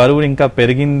బరువు ఇంకా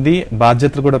పెరిగింది,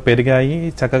 బాధ్యతలు కూడా పెరిగాయి,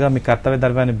 చక్కగా మీ కర్తవ్య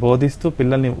ధర్మాన్ని బోధిస్తూ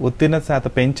పిల్లల్ని ఉత్తీర్ణత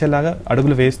శాతం పెంచేలాగా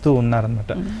అడుగులు వేస్తూ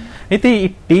ఉన్నారనమాట. అయితే ఈ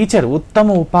టీచర్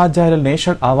ఉత్తమ ఉపాధ్యాయుల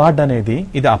నేషనల్ అవార్డు అనేది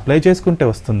ఇది అప్లై చేసుకుంటే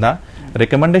వస్తుందా,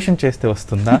 రికమెండేషన్ చేస్తే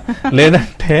వస్తుందా,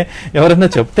 లేదంటే ఎవరైనా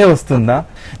చెప్తే వస్తుందా?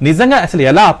 నిజంగా అసలు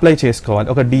ఎలా అప్లై చేసుకోవాలి?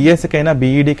 ఒక డిఎస్కైనా,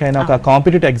 బీఈడీకైనా, ఒక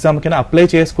కాంపిటేటివ్ ఎగ్జామ్ కైనా అప్లై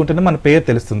చేసుకుంటేనే మన పేరు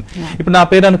తెలుస్తుంది. ఇప్పుడు నా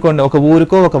పేరు అనుకోండి, ఒక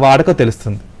ఊరికో ఒక వాడకో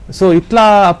తెలుస్తుంది. సో ఇట్లా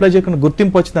అప్లై చేయకుండా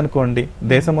గుర్తింపు వచ్చింది అనుకోండి,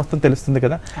 దేశం మొత్తం తెలుస్తుంది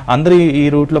కదా, అందరూ ఈ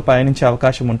రూట్ లో పయనించే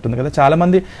అవకాశం ఉంటుంది కదా. చాలా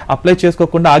మంది అప్లై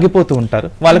చేసుకోకుండా ఆగిపోతూ ఉంటారు,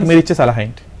 వాళ్ళకి మీరు ఇచ్చే సలహా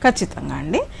ఏంటి? ఖచ్చితంగా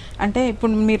అండి. అంటే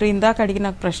ఇప్పుడు మీరు ఇందాక అడిగిన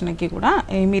ప్రశ్నకి కూడా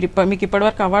మీకు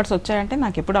ఇప్పటివరకు అవార్డ్స్ వచ్చాయంటే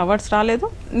నాకు ఎప్పుడు అవార్డ్స్ రాలేదు.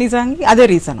 నిజానికి అదే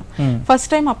రీజన్. ఫస్ట్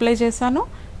టైం అప్లై చేశాను,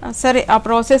 సరే ఆ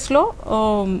ప్రాసెస్లో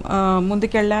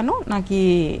ముందుకెళ్ళాను, నాకు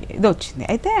ఇది వచ్చింది.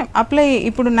 అయితే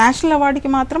ఇప్పుడు నేషనల్ అవార్డుకి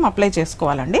మాత్రం అప్లై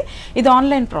చేసుకోవాలండి. ఇది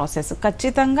ఆన్లైన్ ప్రాసెస్.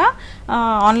 ఖచ్చితంగా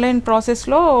ఆన్లైన్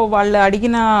ప్రాసెస్లో వాళ్ళు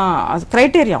అడిగిన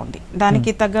క్రైటీరియా ఉంది,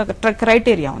 దానికి తగ్గ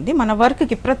క్రైటీరియా ఉంది. మన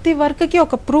వర్క్కి, ప్రతి వర్క్కి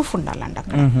ఒక ప్రూఫ్ ఉండాలండి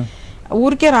అక్కడ.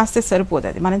 ఊరికే రాస్తే సరిపోదు,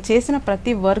 అది మనం చేసిన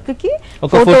ప్రతి వర్క్ కి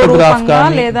ఒక ఫోటో photograph రూపంగా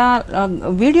కానీ లేదా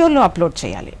వీడియోలు అప్లోడ్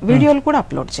చేయాలి, వీడియోలు కూడా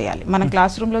అప్లోడ్ చేయాలి. మన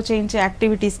క్లాస్ రూమ్ లో చేయించే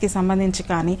యాక్టివిటీస్ కి సంబంధించి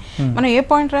కానీ మనం ఏ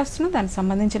పాయింట్ రాస్తున్నా దానికి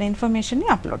సంబంధించిన ఇన్ఫర్మేషన్ ని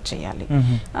అప్లోడ్ చేయాలి.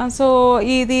 సో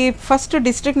ఇది ఫస్ట్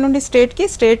డిస్ట్రిక్ట్ నుండి స్టేట్ కి,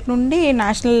 స్టేట్ నుండి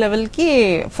నేషనల్ లెవెల్ కి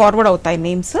ఫార్వర్డ్ అవుతాయి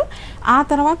నేమ్స్. ఆ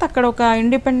తర్వాత అక్కడ ఒక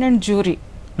independent jury,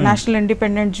 national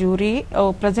independent jury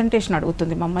presentation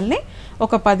అడుగుతుంది మమ్మల్ని.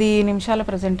 ఒక 10 నిమిషాల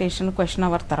ప్రజెంటేషన్, క్వశ్చన్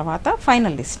అవర్ తర్వాత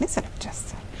ఫైనల్ లిస్ట్ ని సెలెక్ట్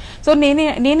చేస్తారు. సో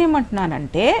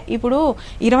నేనేమంటున్నానంటే ఇప్పుడు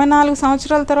 24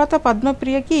 సంవత్సరాల తర్వాత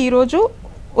పద్మప్రియకి ఈ రోజు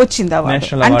వచ్చింది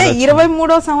అవార్డు అంటే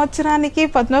 23వ సంవత్సరానికి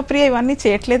పద్మప్రియ ఇవన్నీ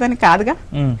చేయట్లేదని కాదుగా,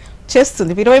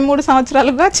 చేస్తుంది. 23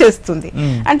 సంవత్సరాలుగా చేస్తుంది.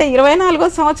 అంటే 24వ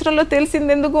సంవత్సరంలో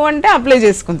తెలిసింది ఎందుకు అంటే అప్లై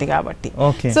చేసుకుంది కాబట్టి.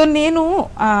 సో నేను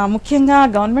ముఖ్యంగా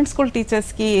గవర్నమెంట్ స్కూల్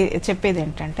టీచర్స్ కి చెప్పేది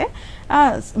ఏంటంటే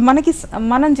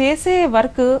మనం చేసే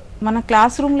వర్క్, మన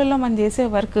క్లాస్ రూమ్లలో మనం చేసే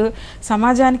వర్క్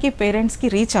సమాజానికి, పేరెంట్స్ కి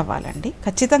రీచ్ అవ్వాలండి,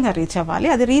 ఖచ్చితంగా రీచ్ అవ్వాలి.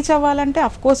 అది రీచ్ అవ్వాలంటే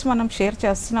అఫ్ కోర్స్ మనం షేర్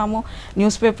చేస్తున్నాము,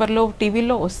 న్యూస్ పేపర్లో,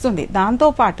 టీవీలో వస్తుంది. దాంతో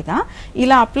పాటుగా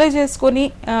ఇలా అప్లై చేసుకొని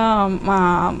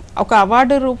ఒక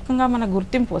అవార్డు రూపంగా మన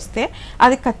గుర్తింపు వస్తే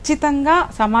అది ఖచ్చితంగా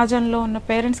సమాజంలో ఉన్న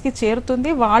పేరెంట్స్ కి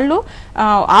చేరుతుంది. వాళ్ళు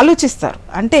ఆలోచిస్తారు,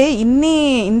 అంటే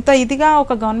ఇంత ఇదిగా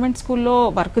ఒక గవర్నమెంట్ స్కూల్లో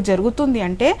వర్క్ జరుగుతుంది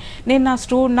అంటే నేను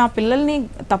నా పిల్లల్ని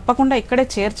తప్పకుండా ఇక్కడే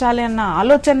చేర్చాలి అన్న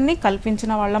ఆలోచనని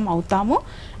కల్పించిన వాళ్ళం అవుతాము,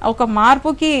 ఒక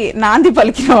మార్పుకి నాంది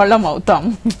పలికిన వాళ్ళం అవుతాము.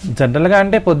 జనరల్ గా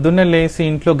అంటే పొద్దున్నే లేసి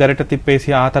ఇంట్లో గరిట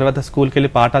తిప్పేసి ఆ తర్వాత స్కూల్కి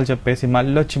వెళ్ళి పాఠాలు చెప్పేసి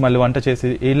మళ్ళీ వంట చేసి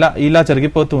ఇలా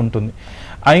జరిగిపోతూ ఉంటుంది.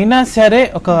 అయినా సరే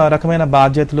ఒక రకమైన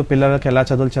బాధ్యతలు, పిల్లలకు ఎలా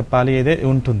చదువులు చెప్పాలి ఇదే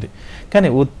ఉంటుంది. కానీ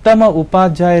ఉత్తమ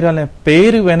ఉపాధ్యాయులు అనే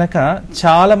పేరు వెనక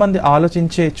చాలా మంది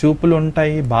ఆలోచించే చూపులు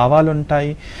ఉంటాయి, భావాలు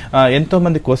ఉంటాయి, ఎంతో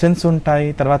మంది క్వశ్చన్స్ ఉంటాయి,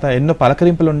 తర్వాత ఎన్నో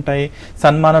పలకరింపులు ఉంటాయి,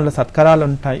 సన్మానాలు, సత్కారాలు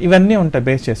ఉంటాయి, ఇవన్నీ ఉంటాయి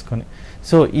బేస్ చేసుకొని.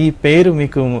 సో ఈ పేరు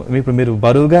మీరు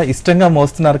బరువుగా ఇష్టంగా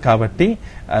మోస్తున్నారు కాబట్టి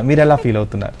మీరు ఎలా ఫీల్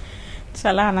అవుతున్నారు?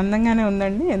 చాలా ఆనందంగానే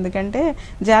ఉందండి, ఎందుకంటే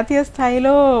జాతీయ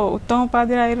స్థాయిలో ఉత్తమ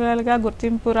ఉపాధ్యాయురాలుగా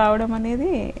గుర్తింపు రావడం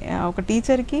అనేది ఒక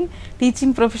టీచర్కి,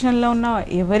 టీచింగ్ ప్రొఫెషన్లో ఉన్న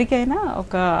ఎవరికైనా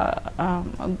ఒక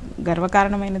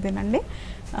గర్వకారణమైనదేనండి.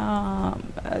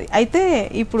 అయితే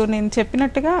ఇప్పుడు నేను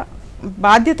చెప్పినట్టుగా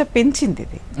బాధ్యత పెంచింది,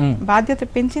 బాధ్యత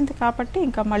పెంచింది కాబట్టి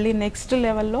ఇంకా మళ్ళీ నెక్స్ట్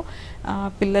లెవెల్లో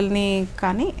పిల్లల్ని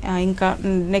కానీ ఇంకా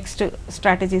నెక్స్ట్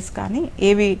స్ట్రాటజీస్ కానీ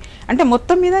ఏవి అంటే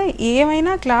మొత్తం మీద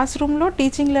ఏమైనా క్లాస్ రూమ్లో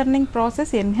టీచింగ్ లెర్నింగ్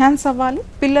ప్రాసెస్ ఎన్హాన్స్ అవ్వాలి,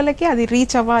 పిల్లలకి అది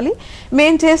రీచ్ అవ్వాలి,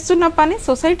 మేము చేస్తున్న పని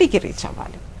సొసైటీకి రీచ్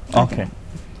అవ్వాలి. ఓకే.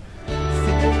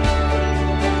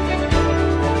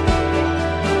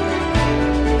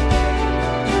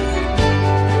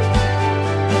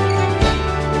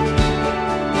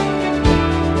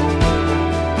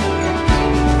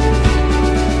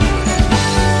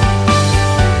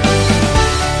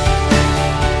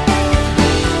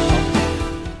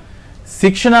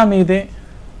 శిక్షణ మీదే,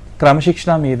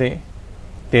 క్రమశిక్షణ మీదే,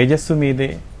 తేజస్సు మీదే,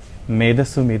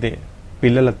 మేధస్సు మీదే,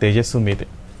 పిల్లల తేజస్సు మీదే,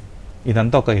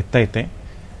 ఇదంతా ఒక ఎత్తు అయితే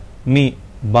మీ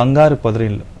బంగారు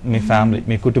పొదరిల్లు, మీ ఫ్యామిలీ,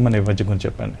 మీ కుటుంబ నేపథ్యం గురించి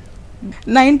చెప్పండి.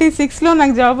 96లో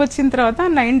నాకు జాబ్ వచ్చిన తర్వాత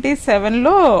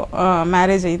 97లో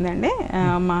మ్యారేజ్ అయిందండి.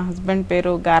 మా హస్బెండ్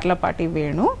పేరు గార్లపాటి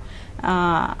వేణు,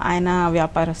 ఆయన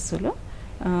వ్యాపారస్తులు.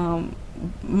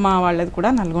 మా వాళ్ళది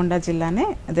కూడా నల్గొండ జిల్లానే,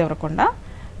 దేవరకొండ.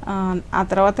 ఆ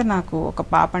తర్వాత నాకు ఒక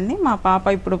పాప అండి. మా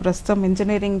పాప ఇప్పుడు ప్రస్తుతం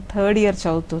ఇంజనీరింగ్ 3rd ఇయర్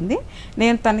చదువుతుంది.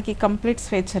 నేను తనకి కంప్లీట్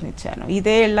స్వేచ్ఛనిచ్చాను,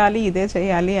 ఇదే వెళ్ళాలి, ఇదే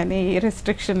చేయాలి అని ఏ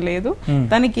రెస్ట్రిక్షన్ లేదు,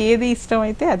 తనకి ఏది ఇష్టం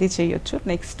అయితే అది చేయొచ్చు.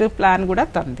 నెక్స్ట్ ప్లాన్ కూడా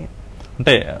తంది.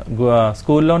 అంటే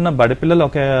స్కూల్లో ఉన్న బడి పిల్లలు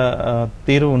ఒక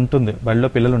తీరు ఉంటుంది, బడిలో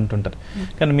పిల్లలు ఉంటుంటారు,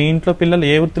 కానీ మీ ఇంట్లో పిల్లలు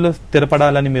ఏ వృత్తిలో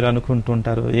స్థిరపడాలని మీరు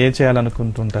అనుకుంటుంటారు, ఏ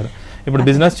చేయాలనుకుంటుంటారు? ఇప్పుడు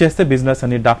బిజినెస్ చేస్తే బిజినెస్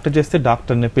అని, డాక్టర్ చేస్తే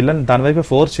డాక్టర్ అని, పిల్లల్ని దాని వైపు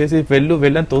ఫోర్స్ చేసి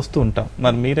వెళ్ళని తోస్తూ ఉంటాం.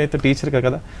 మరి మీరైతే టీచర్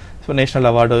కదా, సో నేషనల్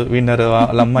అవార్డు విన్నర్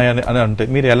వాళ్ళ అమ్మాయి అని అంటే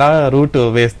మీరు ఎలా రూట్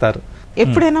వేస్తారు?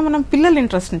 ఎప్పుడైనా మనం పిల్లల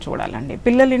ఇంట్రెస్ట్ ని చూడాలండి,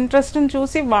 పిల్లల ఇంట్రెస్ట్ ని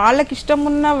చూసి వాళ్ళకి ఇష్టం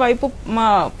ఉన్న వైపు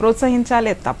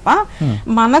ప్రోత్సహించాలే తప్ప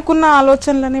మనకున్న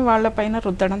ఆలోచనలని వాళ్ళ పైన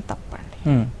రుద్దడం తప్పండి,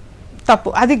 తప్పు.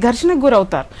 అది ఘర్షణకు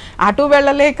గురవుతారు, అటు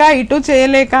వెళ్ళలేక ఇటు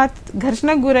చేయలేక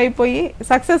ఘర్షణకు గురైపోయి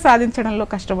సక్సెస్ సాధించడంలో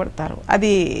కష్టపడతారు.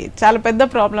 అది చాలా పెద్ద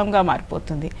ప్రాబ్లంగా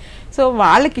మారిపోతుంది. సో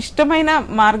వాళ్ళకి ఇష్టమైన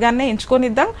మార్గాన్ని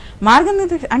ఎంచుకొనిద్దాం, మార్గం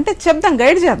అంటే చెప్దాం,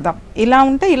 గైడ్ చేద్దాం, ఇలా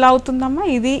ఉంటే ఇలా అవుతుందమ్మా,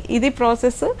 ఇది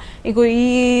ప్రాసెస్, ఇక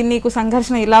నీకు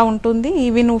సంఘర్షణ ఇలా ఉంటుంది,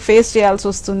 ఇవి నువ్వు ఫేస్ చేయాల్సి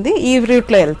వస్తుంది, ఈ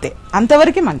రూట్లో వెళ్తే,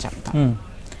 అంతవరకు మనం చెప్తాం,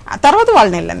 తర్వాత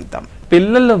వాళ్ళని వెళ్ళనిద్దాం.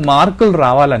 పిల్లలు మార్కులు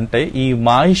రావాలంటే ఈ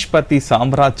మాహిష్పతి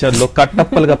సామ్రాజ్యాల్లో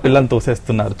కట్టప్పలుగా పిల్లల్ని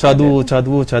తోసేస్తున్నారు. చదువు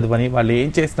చదువు చదువు అని. వాళ్ళు ఏం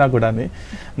చేసినా కూడా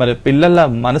మరి పిల్లల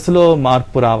మనసులో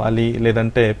మార్పు రావాలి,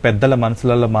 లేదంటే పెద్దల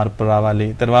మనసులలో మార్పు రావాలి,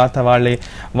 తర్వాత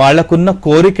వాళ్ళకున్న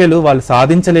కోరికలు వాళ్ళు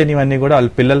సాధించలేనివన్నీ కూడా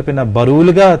వాళ్ళ పిల్లల పైన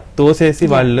బరువులుగా తోసేసి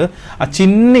వాళ్ళు ఆ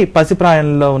చిన్ని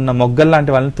పసిప్రాయంలో ఉన్న మొగ్గల్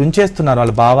లాంటి వాళ్ళని తుంచేస్తున్నారు,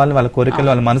 వాళ్ళ భావాలను, వాళ్ళ కోరికలు,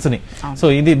 వాళ్ళ మనసుని. సో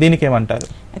దీనికి ఏమంటారు?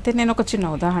 అయితే నేను ఒక చిన్న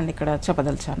ఉదాహరణ ఇక్కడ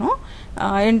చెప్పదలిచాను.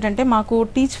 ఏంటంటే మాకు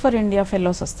టీచ్ ఫర్ ఇండియా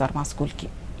ఫెలోస్ వస్తారు మా స్కూల్కి.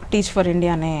 టీచ్ ఫర్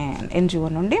ఇండియా అనే ఎన్జిఓ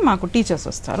నుండి మాకు టీచర్స్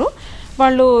వస్తారు.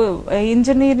 వాళ్ళు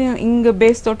ఇంజనీరింగ్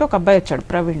బేస్ తోటి ఒక అబ్బాయి వచ్చాడు,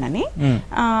 ప్రవీణ్ అని.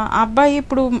 ఆ అబ్బాయి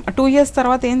ఇప్పుడు 2 years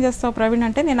తర్వాత ఏం చేస్తావు ప్రవీణ్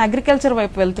అంటే, నేను అగ్రికల్చర్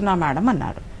వైపు వెళ్తున్నా మేడం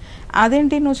అన్నాడు.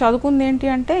 అదేంటి నువ్వు చదువుకుంది ఏంటి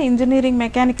అంటే, ఇంజనీరింగ్,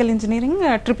 మెకానికల్ ఇంజనీరింగ్,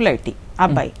 IIIT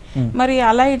అబ్బాయి. మరి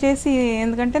అలా చేసి,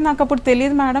 ఎందుకంటే నాకు అప్పుడు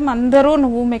తెలియదు మేడం, అందరూ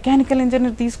నువ్వు మెకానికల్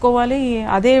ఇంజనీర్ తీసుకోవాలి,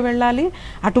 అదే వెళ్ళాలి,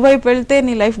 అటువైపు వెళ్తే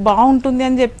నీ లైఫ్ బాగుంటుంది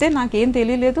అని చెప్తే నాకేం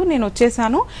తెలియలేదు, నేను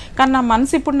వచ్చేసాను. కానీ నా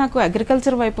మనసు ఇప్పుడు నాకు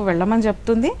అగ్రికల్చర్ వైపు వెళ్ళమని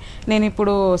చెప్తుంది. నేను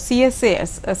ఇప్పుడు CSA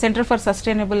centre for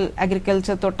sustainable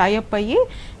అగ్రికల్చర్తో tie up అయ్యి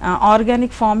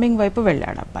ఆర్గానిక్ ఫార్మింగ్ వైపు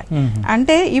వెళ్ళాడు అబ్బాయి.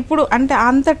 అంటే ఇప్పుడు అంటే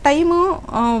అంత టైము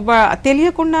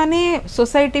తెలియకుండానే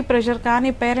సొసైటీ ప్రెషర్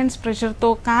కానీ, పేరెంట్స్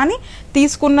ప్రెషర్తో కానీ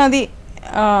తీసుకున్నది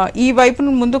ఈ వైపు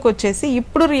ముందుకు వచ్చేసి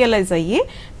ఇప్పుడు రియలైజ్ అయ్యి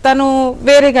తను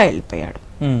వేరేగా వెళ్ళిపోయాడు.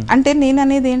 అంటే నేను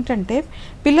అనేది ఏంటంటే,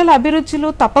 పిల్లల అభిరుచులు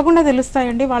తప్పకుండా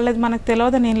తెలుస్తాయండి. వాళ్ళది మనకు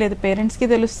తెలియదని ఏం లేదు, పేరెంట్స్కి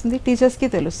తెలుస్తుంది, టీచర్స్కి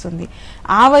తెలుస్తుంది.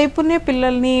 ఆ వైపునే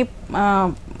పిల్లల్ని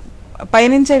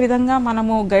పయనించే విధంగా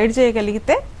మనము గైడ్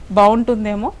చేయగలిగితే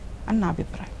బాగుంటుందేమో అని నా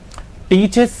అభిప్రాయం.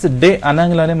 టీచర్స్ డే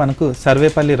అనగానే మనకు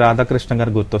సర్వేపల్లి రాధాకృష్ణ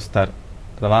గారు గుర్తొస్తారు.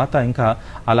 తర్వాత ఇంకా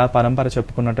అలా పరంపర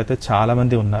చెప్పుకున్నట్టయితే చాలా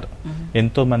మంది ఉన్నారు.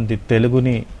 ఎంతో మంది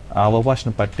తెలుగుని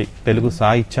అవకాశం పట్టి, తెలుగు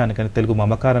సాహిత్యాన్ని కానీ, తెలుగు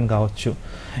మమకారం కావచ్చు,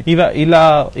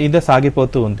 ఇదే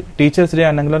సాగిపోతూ ఉంది. టీచర్స్ డే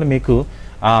అనగానే మీకు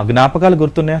ఆ జ్ఞాపకాలు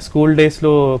గుర్తున్నాయా? స్కూల్ డేస్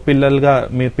లో పిల్లలుగా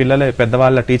మీ పిల్లలే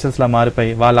పెద్దవాళ్ళ టీచర్స్ లా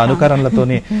మారిపోయి వాళ్ళ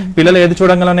అనుకరణలతోని పిల్లలు ఏది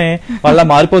చూడంగానే వాళ్ళ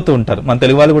మారిపోతూ ఉంటారు. మన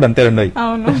తెలుగు వాళ్ళు కూడా అంతే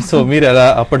ఉండవు. సో మీరు ఎలా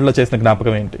అప్పట్లో చేసిన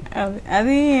జ్ఞాపకం ఏంటి?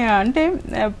 అది అంటే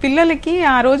పిల్లలకి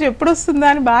ఆ రోజు ఎప్పుడు వస్తుందా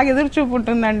అని బాగా ఎదురు చూపు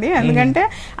ఉంటుందండి. ఎందుకంటే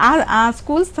ఆ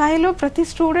స్కూల్ స్థాయిలో ప్రతి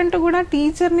స్టూడెంట్ కూడా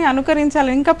టీచర్ ని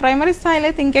అనుకరించాలి. ఇంకా ప్రైమరీ స్థాయిలో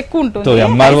అయితే ఇంకెక్కువ ఉంటుంది.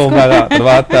 ఎంఆర్ఓ గా,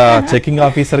 తర్వాత చెకింగ్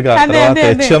ఆఫీసర్ గా, తర్వాత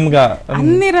హెచ్ఎం గా,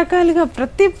 అన్ని రకాలుగా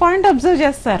ప్రతి పాయింట్ అబ్జర్వ్ చేస్తారు.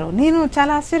 నేను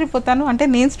చాలా ఆశ్చర్యపోతాను. అంటే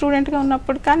నేను స్టూడెంట్ గా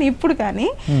ఉన్నప్పుడు కానీ ఇప్పుడు కానీ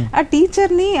ఆ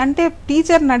టీచర్ ని, అంటే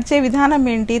టీచర్ నడిచే విధానం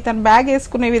ఏంటి, తన బ్యాగ్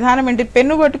వేసుకునే విధానం ఏంటి,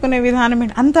 పెన్ను పట్టుకునే విధానం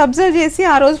ఏంటి, అంత అబ్జర్వ్ చేసి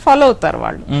ఆ రోజు ఫాలో అవుతారు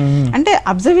వాళ్ళు. అంటే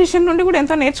అబ్జర్వేషన్ నుండి కూడా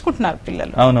ఎంతో నేర్చుకుంటున్నారు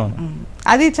పిల్లలు.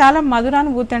 అది చాలా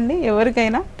మధురానుభూతి అండి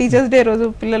ఎవరికైనా. టీచర్స్ డే రోజు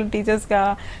పిల్లలు టీచర్స్ గా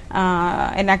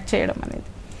ఎనాక్ట్ చేయడం అనేది.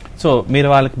 సో మీరు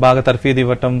వాళ్ళకి బాగా తర్ఫీదు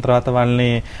ఇవ్వటం, తర్వాత వాళ్ళని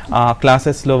ఆ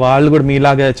క్లాసెస్ లో వాళ్ళు కూడా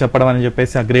మీలాగే చెప్పడం అని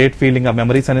చెప్పేసి ఆ గ్రేట్ ఫీలింగ్, ఆ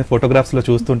మెమరీస్ అనేది ఫోటోగ్రాఫ్స్ లో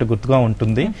చూస్తుంటే గుర్తుగా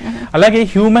ఉంటుంది. అలాగే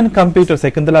హ్యూమన్ కంప్యూటర్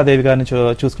శకుంతలాదేవి గారిని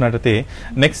చూసుకున్నట్టయితే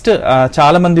నెక్స్ట్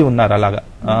చాలా మంది ఉన్నారు అలాగా,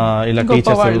 ఇలా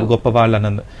టీచర్స్ గొప్ప వాళ్ళు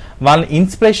అన్నది. వాళ్ళని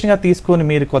ఇన్స్పిరేషన్ గా తీసుకొని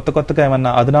మీరు కొత్తగా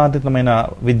ఏమన్నా అధునాతనమైన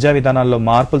విద్యా విధానాల్లో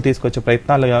మార్పులు తీసుకొచ్చే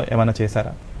ప్రయత్నాలు ఏమైనా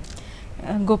చేశారా?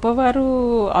 గొప్పవారు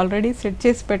ఆల్రెడీ సెట్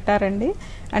చేసి పెట్టారండి.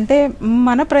 అంటే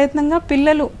మన ప్రయత్నంగా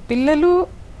పిల్లలు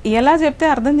ఎలా చెప్తే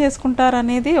అర్థం చేసుకుంటారు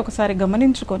అనేది ఒకసారి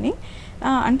గమనించుకొని,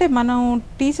 అంటే మనం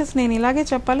టీచర్స్ నేను ఇలాగే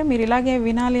చెప్పాలి, మీరు ఇలాగే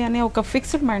వినాలి అనే ఒక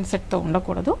ఫిక్స్డ్ మైండ్ సెట్తో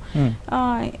ఉండకూడదు.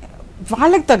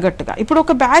 వాళ్ళకి తగ్గట్టుగా ఇప్పుడు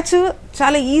ఒక బ్యాచ్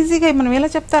చాలా ఈజీగా మనం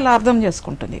ఎలా చెప్తే అలా అర్థం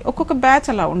చేసుకుంటుంది, ఒక్కొక్క బ్యాచ్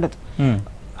అలా ఉండదు.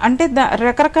 అంటే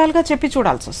రకరకాలుగా చెప్పి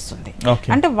చూడాల్సి వస్తుంది.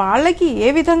 అంటే వాళ్ళకి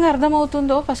ఏ విధంగా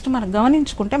అర్థమవుతుందో ఫస్ట్ మనం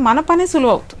గమనించుకుంటే మన పని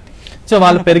సులువు అవుతుంది. సో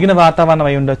వాళ్ళు పెరిగిన వాతావరణం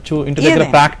అయి ఉండొచ్చు, ఇంటి దగ్గర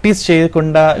ప్రాక్టీస్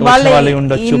చేయకుండా వాళ్ళు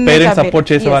ఉండొచ్చు, పేరెంట్స్ సపోర్ట్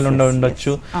చేసే వాళ్ళు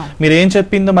ఉండొచ్చు. మీరు ఏం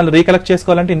చెప్పిందో మళ్ళీ రీకలెక్ట్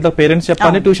చేసుకోవాలంటే ఇంట్లో పేరెంట్స్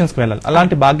చెప్పాలి, ట్యూషన్స్ కి వెళ్ళాలి.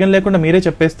 అలాంటి భాగ్యం లేకుండా మీరే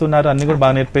చెప్పేస్తున్నారు, అన్ని కూడా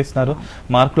బాగా నేర్పిస్తున్నారు,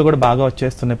 మార్కులు కూడా బాగా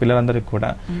వచ్చేస్తున్నాయి పిల్లలందరికీ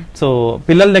కూడా. సో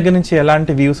పిల్లల దగ్గర నుంచి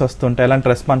ఎలాంటి వ్యూస్ వస్తుంటాయి, ఎలాంటి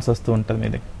రెస్పాన్స్ వస్తూ ఉంటుంది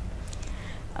మీది?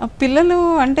 పిల్లలు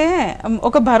అంటే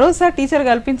ఒక భరోసా టీచర్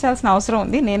కల్పించాల్సిన అవసరం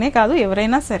ఉంది. నేనే కాదు,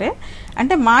 ఎవరైనా సరే.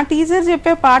 అంటే మా టీచర్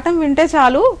చెప్పే పాఠం వింటే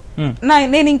చాలు,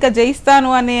 నేను ఇంకా జయిస్తాను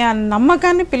అనే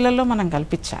నమ్మకాన్ని పిల్లల్లో మనం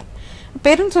కల్పించాలి.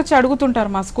 పేరెంట్స్ వచ్చి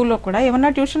అడుగుతుంటారు మా స్కూల్లో కూడా,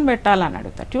 ఏమన్నా ట్యూషన్ పెట్టాలని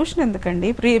అడుగుతారు. ట్యూషన్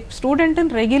ఎందుకండి,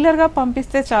 స్టూడెంట్ని రెగ్యులర్గా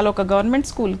పంపిస్తే చాలు. ఒక గవర్నమెంట్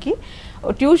స్కూల్కి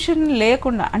ట్యూషన్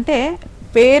లేకుండా, అంటే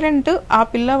పేరెంట్ ఆ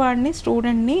పిల్లవాడిని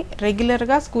స్టూడెంట్ని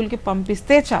రెగ్యులర్గా స్కూల్కి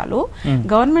పంపిస్తే చాలు.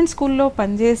 గవర్నమెంట్ స్కూల్లో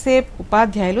పనిచేసే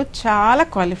ఉపాధ్యాయులు చాలా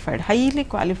క్వాలిఫైడ్, హైలీ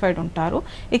క్వాలిఫైడ్ ఉంటారు,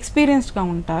 ఎక్స్పీరియన్స్డ్గా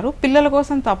ఉంటారు, పిల్లల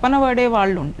కోసం తపన పడే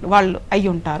వాళ్ళు అయి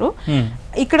ఉంటారు.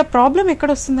 ఇక్కడ ప్రాబ్లం ఎక్కడ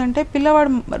వస్తుందంటే, పిల్లవాడు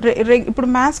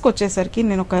ఇప్పుడు మ్యాథ్స్కి వచ్చేసరికి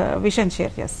నేను ఒక విషయం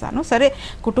షేర్ చేస్తాను. సరే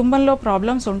కుటుంబంలో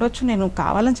ప్రాబ్లమ్స్ ఉండొచ్చు, నేను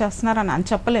కావాలని చేస్తున్నారని అని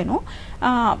చెప్పలేను.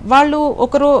 వాళ్ళు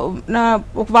ఒక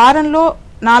వారంలో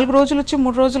 4 రోజులు వచ్చి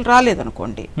 3 రోజులు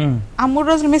రాలేదనుకోండి, ఆ 3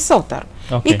 రోజులు మిస్ అవుతారు.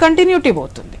 ఈ కంటిన్యూటీ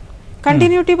పోతుంది,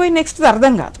 కంటిన్యూటీ పోయి నెక్స్ట్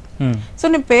అర్థం కాదు. సో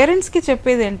నేను పేరెంట్స్కి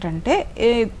చెప్పేది ఏంటంటే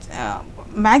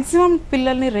మ్యాక్సిమం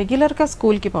పిల్లల్ని రెగ్యులర్గా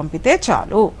స్కూల్కి పంపితే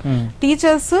చాలు.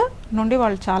 టీచర్స్ నుండి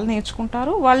వాళ్ళు చాలా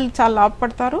నేర్చుకుంటారు, వాళ్ళు చాలా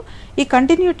లాభపడతారు. ఈ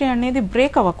కంటిన్యూటీ అనేది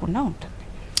బ్రేక్ అవ్వకుండా ఉంటుంది.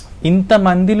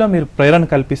 ఇంతమందిలో మీరు ప్రేరణ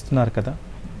కల్పిస్తున్నారు కదా,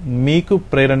 మీకు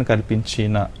ప్రేరణ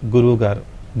కల్పించిన గురువు గారు,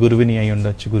 గురువిని అయి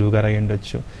ఉండొచ్చు, గురువు గారు అయి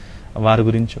ఉండొచ్చు, వారి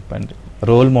గురించి చెప్పండి.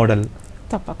 Role model.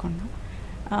 తప్పకుండా.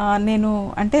 నేను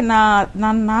అంటే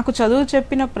నాకు చదువు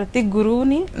చెప్పిన ప్రతి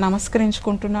గురువుని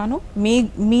నమస్కరించుకుంటున్నాను.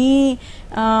 మీ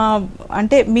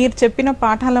అంటే మీరు చెప్పిన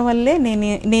పాఠాల వల్లే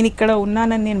నేను ఇక్కడ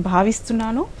ఉన్నానని నేను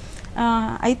భావిస్తున్నాను.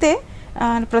 అయితే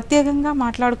ప్రత్యేకంగా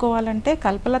మాట్లాడుకోవాలంటే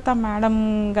కల్పలత మేడం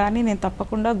కానీ నేను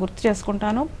తప్పకుండా గుర్తు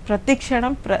చేసుకుంటాను. ప్రతి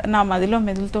క్షణం నా మదిలో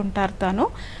మెదులుతుంటారు తను.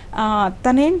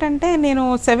 తనేంటంటే నేను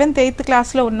 7th 8th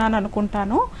క్లాస్లో ఉన్నాను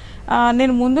అనుకుంటాను.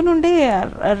 నేను ముందు నుండి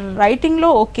రైటింగ్లో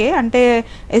ఓకే, అంటే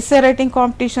ఎస్ఏ రైటింగ్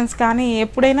కాంపిటీషన్స్ కానీ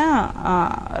ఎప్పుడైనా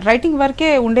రైటింగ్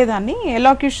వరకే ఉండేదాన్ని.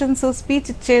 ఎలాక్యూషన్స్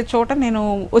స్పీచ్ ఇచ్చే చోట నేను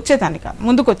వచ్చేదాన్ని కాదు,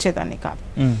 ముందుకు వచ్చేదాన్ని కాదు.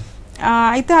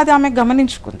 అయితే అది ఆమె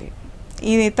గమనించుకుంది.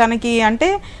 ఇది తనకి అంటే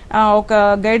ఒక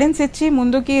గైడెన్స్ ఇచ్చి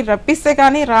ముందుకి రప్పిస్తే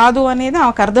కానీ రాదు అనేది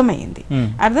ఆమెకు అర్థమైంది.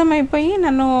 అర్థమైపోయి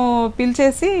నన్ను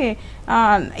పిలిచేసి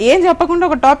ఏం చెప్పకుండా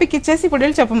ఒక టాపిక్ ఇచ్చేసి ఇప్పుడు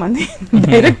వెళ్ళి చెప్పమంది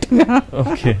డైరెక్ట్గా.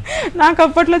 నాకు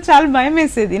అప్పట్లో చాలా భయం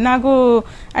వేసేది. నాకు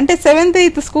అంటే 7th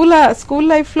 8th స్కూల్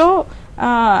లైఫ్లో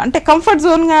అంటే కంఫర్ట్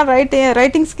జోన్గా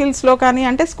రైటింగ్ స్కిల్స్లో కానీ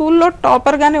అంటే స్కూల్లో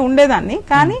టాపర్గానే ఉండేదాన్ని,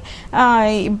 కానీ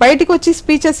బయటికి వచ్చి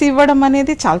స్పీచెస్ ఇవ్వడం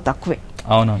అనేది చాలా తక్కువే.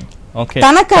 అవునవును.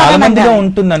 చాలా మందిగా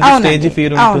ఉంటుందండి, స్టేజ్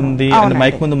ఫియర్ ఉంటుంది,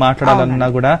 మైక్ ముందు మాట్లాడాలన్నా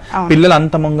కూడా పిల్లలు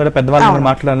అంత ముంగడ పెద్దవాళ్ళు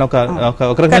మాట్లాడాలన్నా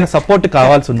ఒక రకమైన సపోర్ట్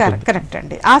కావాల్సి ఉంటుంది. కరెక్ట్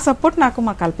అండి. ఆ సపోర్ట్ నాకు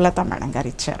మా కల్పలత మేడం గారు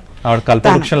ఇచ్చారు. ఆవిడ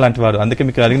కల్పవృక్షం లాంటి వారు, అందుకే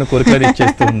మీకు అడిగిన కోరికలు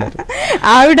ఇచ్చేస్తూ ఉన్నారు.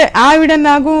 ఆవిడ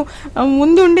నాకు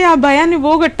ముందుండి ఆ భయాన్ని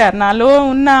పోగొట్టారు, నాలో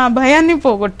ఉన్న భయాన్ని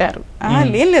పోగొట్టారు.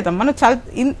 లేదమ్మా, నువ్వు చాలా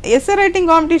ఎస్ఏ రైటింగ్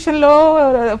కాంపిటీషన్ లో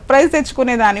ప్రైజ్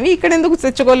తెచ్చుకునేదానివి, ఇక్కడ ఎందుకు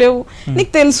తెచ్చుకోలేవు,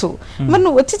 నీకు తెలుసు, మరి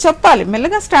నువ్వు వచ్చి చెప్పాలి,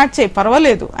 మెల్లగా స్టార్ట్ చేయి,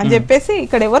 పర్వాలేదు అని చెప్పేసి,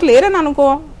 ఇక్కడ ఎవరు లేరని అనుకో,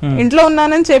 ఇంట్లో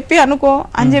ఉన్నానని చెప్పి అనుకో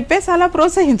అని చెప్పేసి అలా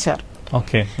ప్రోత్సహించారు.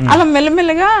 అలా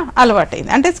మెల్లమెల్లగా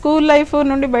అలవాటైంది. అంటే స్కూల్ లైఫ్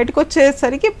నుండి బయటకు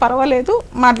వచ్చేసరికి పర్వాలేదు,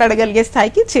 మాట్లాడగలిగే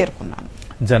స్థాయికి చేరుకున్నాను.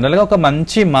 జనరల్ గా ఒక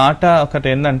మంచి మాట ఒకటి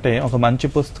ఏంటంటే, ఒక మంచి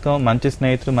పుస్తకం, మంచి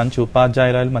స్నేహితులు, మంచి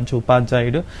ఉపాధ్యాయురాలు, మంచి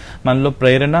ఉపాధ్యాయుడు మనలో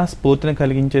ప్రేరణ స్ఫూర్తిని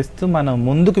కలిగించేస్తూ మనం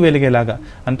ముందుకు వెలిగేలాగా,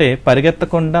 అంటే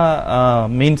పరిగెత్తకుండా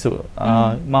మీన్స్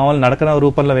మామూలు నడకన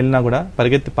రూపంలో వెళ్ళినా కూడా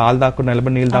పరిగెత్తి పాలు దాకుండా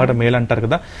నిలబడి నీళ్ళు తాగడం మేలు అంటారు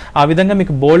కదా, ఆ విధంగా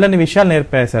మీకు బోల్డ్ అనే విషయాలు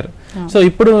నేర్పేశారు. సో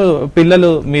ఇప్పుడు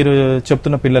పిల్లలు, మీరు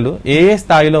చెప్తున్న పిల్లలు ఏ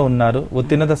స్థాయిలో ఉన్నారు,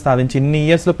 ఉత్తీర్ణత సాధించి ఇన్ని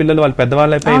ఇయర్స్ లో పిల్లలు వాళ్ళు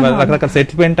పెద్దవాళ్ళు అయిపోయి రకరకాల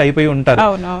సెటిల్మెంట్ అయిపోయి ఉంటారు,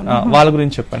 వాళ్ళ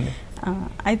గురించి చెప్పండి.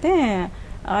 అయితే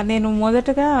నేను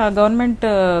మొదటగా government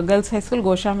girls high school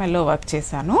గోషామెల్లో work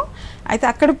చేశాను. అయితే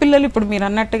అక్కడ పిల్లలు ఇప్పుడు మీరు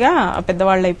అన్నట్టుగా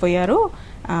పెద్దవాళ్ళు అయిపోయారు.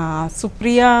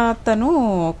 సుప్రియ తను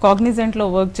కాగ్నిజెంట్లో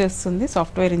వర్క్ చేస్తుంది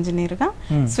సాఫ్ట్వేర్ ఇంజనీర్గా.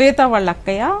 శ్వేత వాళ్ళ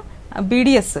అక్కయ్య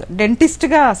బీడిఎస్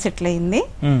డెంటిస్ట్గా సెటిల్ అయింది.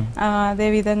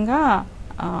 అదేవిధంగా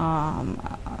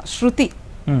శృతి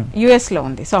యుఎస్ లో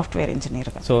ఉంది సాఫ్ట్వేర్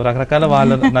ఇంజనీర్ గా. సో రకరకాల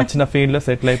వాళ్ళు నచ్చిన ఫీల్డ్ లో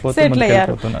సెటిల్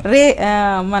అయ్యారు.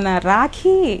 మన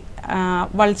రాఖీ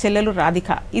వాళ్ళ చెల్లెలు రాధిక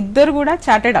ఇద్దరు కూడా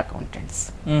చార్టెడ్ అకౌంటెంట్స్,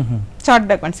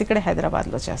 చార్టెడ్ అకౌంటెంట్స్ ఇక్కడ హైదరాబాద్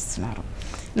లో చేస్తున్నారు.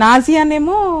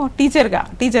 నాజియానేమో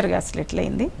టీచర్గా సెటిల్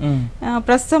అయింది.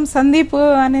 ప్రస్తుతం సందీప్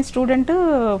అనే స్టూడెంట్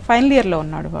ఫైనల్ ఇయర్ లో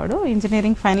ఉన్నాడు, వాడు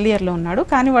ఇంజనీరింగ్ ఫైనల్ ఇయర్ లో ఉన్నాడు.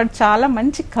 కానీ వాడు చాలా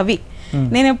మంచి కవి.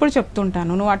 నేను ఎప్పుడు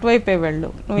చెప్తుంటాను, నువ్వు అటువైపే వెళ్ళు,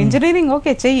 నువ్వు ఇంజనీరింగ్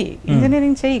ఓకే చెయ్యి,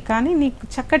 ఇంజనీరింగ్ చెయ్యి, కానీ నీకు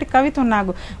చక్కటి కవిత్వం.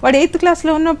 నాకు వాడు 8th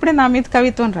క్లాస్లో ఉన్నప్పుడే నా మీద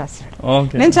కవిత్వం రాశాడు.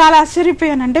 నేను చాలా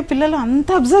ఆశ్చర్యపోయాను. అంటే పిల్లలు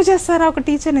అంత అబ్జర్వ్ చేస్తారా ఒక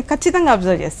టీచర్ని? ఖచ్చితంగా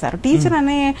అబ్జర్వ్ చేస్తారు. టీచర్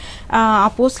అనే ఆ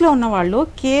పోస్ట్లో ఉన్న వాళ్ళు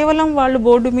కేవలం వాళ్ళు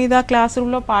బోర్డు మీద క్లాస్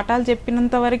రూమ్లో పాఠాలు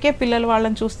చెప్పినంత వరకే పిల్లలు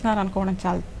వాళ్ళని చూస్తున్నారు అనుకోవడం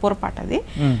చాలా పొరపాటు. అది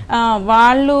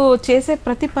వాళ్ళు చేసే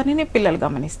ప్రతి పనిని పిల్లలు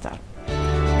గమనిస్తారు.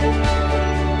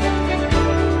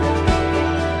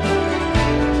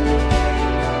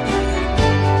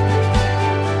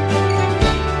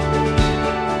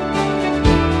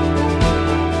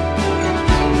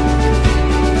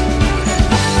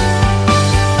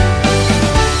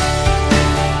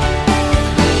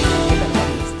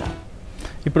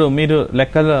 ఇప్పుడు మీరు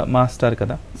లెక్కల మాస్టర్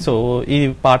కదా, సో ఈ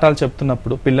పాఠాలు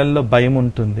చెప్తున్నప్పుడు పిల్లల్లో భయం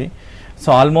ఉంటుంది. సో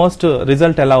ఆల్మోస్ట్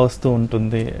రిజల్ట్ ఎలా వస్తూ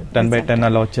ఉంటుంది? 10/10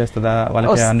 అలా వచ్చేస్తుందా?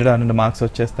 వాళ్ళకి 100 మార్క్స్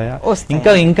వచ్చేస్తాయా?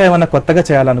 ఇంకా ఏమైనా కొత్తగా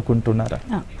చేయాలనుకుంటున్నారా?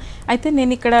 అయితే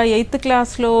నేను ఇక్కడ 8th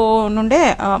క్లాస్లో నుండే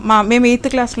మేము 8th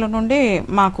క్లాస్లో నుండి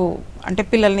మాకు అంటే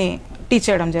పిల్లల్ని టీచ్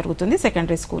చేయడం జరుగుతుంది.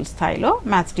 సెకండరీ స్కూల్ స్థాయిలో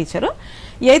మ్యాథ్స్ టీచరు.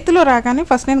 8thలో రాగానే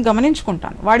ఫస్ట్ నేను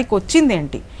గమనించుకుంటాను వాడికి వచ్చింది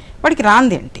ఏంటి, వాడికి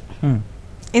రాంది ఏంటి.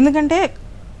 ఎందుకంటే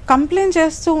కంప్లైంట్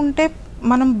చేస్తూ ఉంటే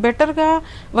మనం బెటర్గా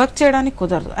వర్క్ చేయడానికి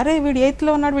కుదరదు. అరే వీడు 8th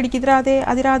లో ఉన్నాడు, వీడికి ఇది రాదే,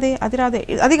 అది రాదే, అది రాదే,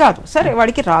 అది కాదు. సరే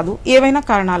వాడికి రాదు, ఏవైనా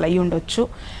కారణాలు అయ్యి ఉండొచ్చు.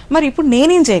 మరి ఇప్పుడు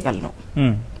నేనేం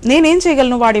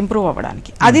చేయగలను వాడు ఇంప్రూవ్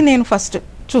అవ్వడానికి? అది నేను ఫస్ట్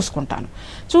చూసుకుంటాను.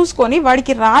 చూసుకొని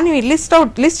వాడికి రాని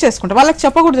లిస్ట్ చేసుకుంటా. వాళ్ళకి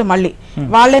చెప్పకూడదు, మళ్ళీ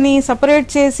వాళ్ళని సపరేట్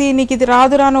చేసి నీకు ఇది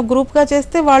రాను గ్రూప్గా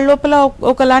చేస్తే వాళ్ళ లోపల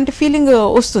ఒకలాంటి ఫీలింగ్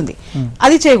వస్తుంది.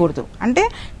 అది చేయకూడదు. అంటే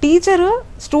టీచర్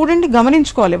స్టూడెంట్ని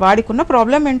గమనించుకోవాలి, వాడికి ఉన్న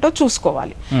ప్రాబ్లం ఏంటో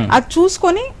చూసుకోవాలి. అది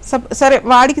చూసుకొని సరే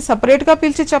వాడికి సపరేట్గా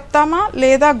పిలిచి చెప్తామా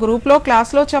లేదా గ్రూప్లో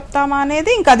క్లాస్లో చెప్తామా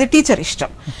అనేది ఇంకా అది టీచర్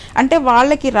ఇష్టం. అంటే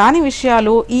వాళ్ళకి రాని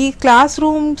విషయాలు ఈ క్లాస్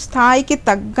రూమ్ స్థాయికి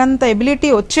తగ్గంత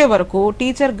ఎబిలిటీ వచ్చే వరకు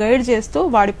టీచర్ గైడ్ చేస్తూ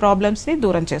వాడి ప్రాబ్లమ్స్ని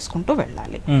దూరం చేసుకుంటూ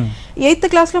వెళ్ళాలి. 8th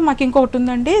క్లాస్లో మాకు ఇంకొకటి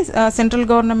ఉందండి, central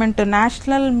government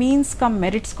national means come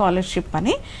merit scholarship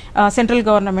అని సెంట్రల్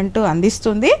గవర్నమెంట్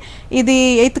అందిస్తుంది. ఇది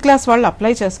 8th క్లాస్ వాళ్ళు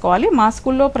అప్లై చేసుకోవాలి. మా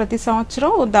స్కూల్లో ప్రతి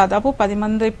సంవత్సరం దాదాపు 10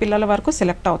 మంది పిల్లల వరకు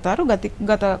సెలెక్ట్ అవుతారు.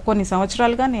 గత కొన్ని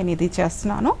సంవత్సరాలుగా నేను ఇది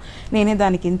చేస్తున్నాను. నేనే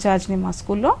దానికి ఇన్ఛార్జ్ని మా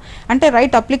స్కూల్లో. అంటే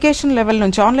రైట్ అప్లికేషన్ లెవెల్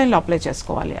నుంచి ఆన్లైన్లో అప్లై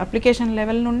చేసుకోవాలి. అప్లికేషన్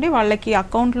లెవెల్ నుండి వాళ్ళకి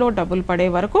అకౌంట్లో డబ్బులు పడే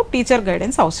వరకు టీచర్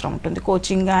గైడెన్స్ అవసరం ఉంటుంది.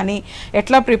 కోచింగ్ కానీ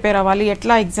ఎట్లా ప్రిపేర్ అవ్వాలి,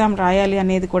 ఎట్లా ఎగ్జామ్ రాయాలి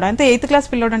అనేది కూడా. అంటే 8th క్లాస్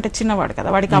పిల్లోడు అంటే చిన్నవాడు కదా,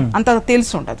 వాడికి అంత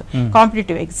తెలిసి ఉండదు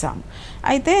కాంపిటేటివ్ ఎగ్జామ్.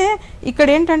 అయితే ఇక్కడ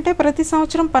ఏంటంటే ప్రతి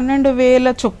సంవత్సరం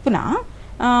 12,000 చొప్పున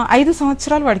 5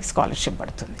 సంవత్సరాలు వాడికి స్కాలర్షిప్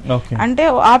పడుతుంది. అంటే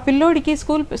ఆ పిల్లోడికి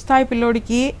స్కూల్ స్థాయి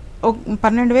పిల్లోడికి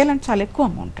 12,000 అంటే చాలా ఎక్కువ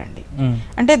అమౌంట్ అండి.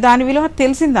 అంటే దాని విలువ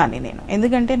తెలిసిందాన్ని నేను,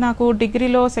 ఎందుకంటే నాకు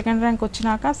డిగ్రీలో 2nd ర్యాంక్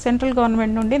వచ్చినాక సెంట్రల్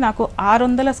గవర్నమెంట్ నుండి నాకు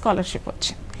 600 స్కాలర్షిప్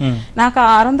వచ్చింది. నాకు ఆ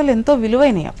 600 ఎంతో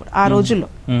విలువైనవి అప్పుడు ఆ రోజుల్లో,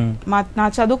 నా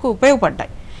చదువుకు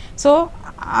ఉపయోగపడ్డాయి. సో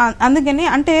అందుకని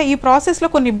అంటే ఈ ప్రాసెస్లో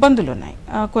కొన్ని ఇబ్బందులు ఉన్నాయి.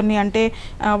 కొన్ని అంటే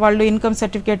వాళ్ళు ఇన్కమ్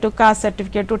సర్టిఫికేట్, కాస్ట్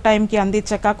సర్టిఫికేట్ టైంకి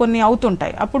అందించక కొన్ని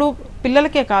అవుతుంటాయి. అప్పుడు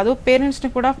పిల్లలకే కాదు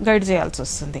పేరెంట్స్ని కూడా గైడ్ చేయాల్సి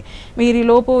వస్తుంది. మీరు ఈ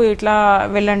లోపు ఇట్లా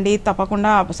వెళ్ళండి,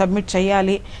 తప్పకుండా సబ్మిట్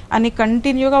చేయాలి అని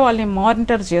కంటిన్యూగా వాళ్ళని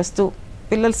మానిటర్ చేస్తూ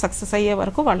పిల్లలు సక్సెస్ అయ్యే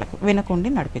వరకు వాళ్ళకు వెనకుండి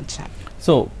నడిపించాలి.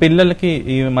 సో పిల్లలకి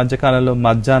ఈ మధ్యకాలంలో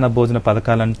మధ్యాహ్న భోజన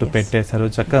పథకాలు అంటూ పెట్టేశారు.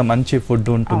 చక్కగా మంచి ఫుడ్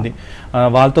ఉంటుంది.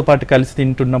 వాళ్ళతో పాటు కలిసి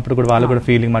తింటున్నప్పుడు కూడా వాళ్ళు కూడా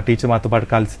ఫీలింగ్ మా టీచర్ మాతో పాటు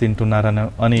కలిసి తింటున్నారని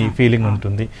అని ఫీలింగ్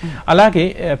ఉంటుంది. అలాగే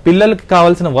పిల్లలకి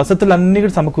కావాల్సిన వసతులన్నీ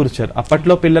కూడా సమకూర్చారు.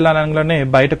 అప్పట్లో పిల్లల అనగానే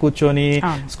బయట కూర్చొని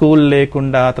స్కూల్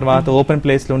లేకుండా తర్వాత ఓపెన్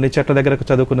ప్లేస్ లో ఉండి చెట్ల దగ్గర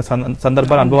చదువుకున్న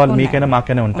సందర్భాలు అనుభవాలు మీకైనా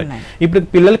మాకైనా ఉంటాయి. ఇప్పుడు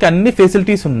పిల్లలకి అన్ని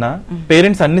ఫెసిలిటీస్ ఉన్నా,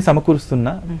 పేరెంట్స్ అన్ని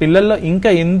సమకూరుస్తున్నా, పిల్లల్లో ఇంకా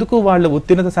ఎందుకు వాళ్ళు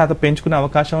ఉత్తీర్ణత శాతం పెంచుకునే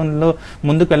అవకాశంలో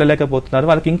ముందుకు వెళ్ళలేకపోతున్నారు?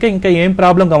 వాళ్ళకి ఇంకా ఏం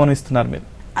ప్రాబ్లం గమనిస్తున్నారు మీరు?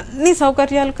 అన్ని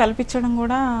సౌకర్యాలు కల్పించడం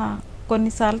కూడా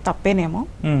కొన్నిసార్లు తప్పేనేమో.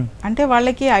 అంటే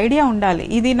వాళ్ళకి ఐడియా ఉండాలి,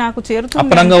 ఇది నాకు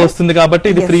చేరుతుంది వస్తుంది కాబట్టి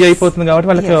ఇది ఫ్రీ అయిపోతుంది కాబట్టి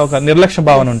వాళ్ళకి ఒక నిర్లక్ష్య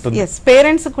భావన ఉంటుంది.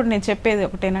 పేరెంట్స్ కూడా నేను చెప్పేది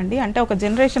ఒకటేనండి, అంటే ఒక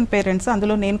జనరేషన్ పేరెంట్స్,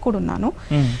 అందులో నేను కూడా ఉన్నాను.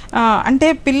 అంటే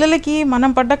పిల్లలకి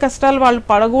మనం పడ్డ కష్టాలు వాళ్ళు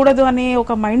పడకూడదు అనే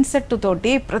ఒక మైండ్ సెట్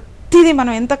తోటి ప్రతిదీ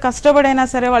మనం ఎంత కష్టపడైనా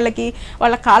సరే వాళ్ళకి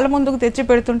వాళ్ళ కాళ్ళ ముందుకు తెచ్చి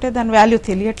పెడుతుంటే దాని వాల్యూ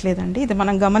తెలియట్లేదండి. ఇది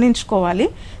మనం గమనించుకోవాలి,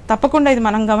 తప్పకుండా ఇది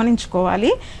మనం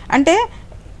గమనించుకోవాలి. అంటే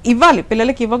ఇవ్వాలి,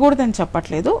 పిల్లలకి ఇవ్వకూడదని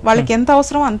చెప్పట్లేదు, వాళ్ళకి ఎంత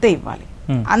అవసరం అంతే ఇవ్వాలి.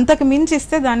 అంతకు మించి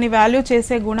ఇస్తే దాన్ని వాల్యూ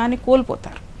చేసే గుణాన్ని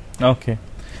కోల్పోతారు. ఓకే,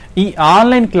 ఈ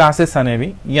ఆన్లైన్ క్లాసెస్ అనేవి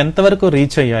ఎంతవరకు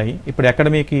రీచ్ అయ్యాయి? ఇప్పుడు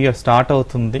అకాడమీకి స్టార్ట్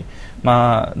అవుతుంది, మా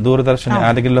దూరదర్శన్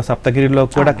యాదగిరిలో సప్తగిరిలో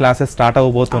కూడా క్లాసెస్ స్టార్ట్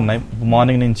అవబోతున్నాయి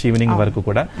మార్నింగ్ నుంచి ఈవినింగ్ వరకు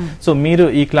కూడా. సో మీరు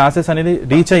ఈ క్లాసెస్ అనేది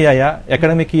రీచ్ అయ్యాయా?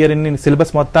 అకాడమిక్ ఇయర్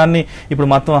సిలబస్ మొత్తాన్ని ఇప్పుడు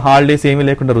మొత్తం హాలిడేస్ ఏమీ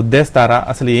లేకుండా రుద్దేస్తారా?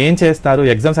 అసలు ఏం చేస్తారు?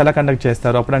 ఎగ్జామ్స్ ఎలా కండక్ట్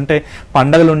చేస్తారు? అప్పుడంటే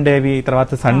పండుగలు ఉండేవి,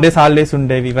 తర్వాత సండేస్ హాలిడేస్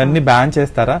ఉండేవి, ఇవన్నీ బ్యాన్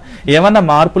చేస్తారా? ఏమన్నా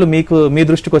మార్పులు మీకు మీ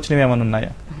దృష్టికి వచ్చినవి ఏమైనా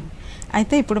ఉన్నాయా?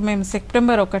 అయితే ఇప్పుడు మేము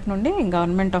సెప్టెంబర్ 1 నుండి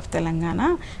గవర్నమెంట్ ఆఫ్ తెలంగాణ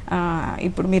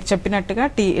ఇప్పుడు మీరు చెప్పినట్టుగా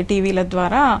టీవీల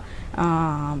ద్వారా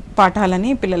పాఠాలని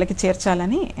పిల్లలకి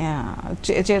చేర్చాలని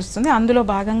చేస్తుంది. అందులో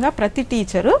భాగంగా ప్రతి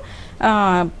టీచరు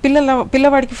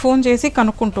పిల్లవాడికి ఫోన్ చేసి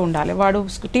కనుక్కుంటూ ఉండాలి, వాడు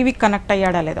టీవీకి కనెక్ట్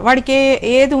అయ్యాడా లేదా, వాడికి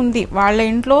ఏది ఉంది, వాళ్ళ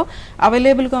ఇంట్లో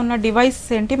అవైలబుల్గా ఉన్న డివైస్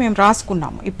ఏంటి మేము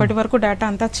రాసుకున్నాము. ఇప్పటి వరకు డేటా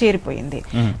అంతా చేరిపోయింది.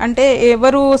 అంటే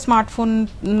ఎవరు స్మార్ట్ ఫోన్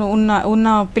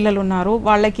ఉన్న పిల్లలు ఉన్నారు,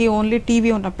 వాళ్ళకి ఓన్లీ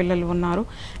టీవీ ఉన్న పిల్లలు ఉన్నారు,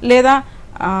 లేదా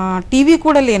టీవీ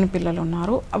కూడా లేని పిల్లలు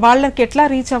ఉన్నారు, వాళ్ళకి ఎట్లా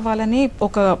రీచ్ అవ్వాలని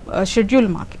ఒక షెడ్యూల్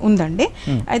మాకు ఉందండి.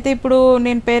 అయితే ఇప్పుడు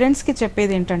నేను పేరెంట్స్కి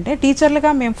చెప్పేది ఏంటంటే,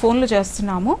 టీచర్లుగా మేము ఫోన్లు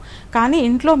చేస్తున్నాము, కానీ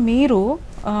ఇంట్లో మీరు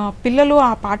పిల్లలు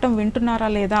ఆ పాఠం వింటున్నారా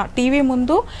లేదా, టీవీ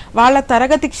ముందు వాళ్ళ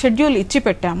తరగతికి షెడ్యూల్ ఇచ్చి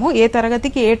పెట్టాము, ఏ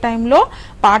తరగతికి ఏ టైంలో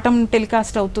పాఠం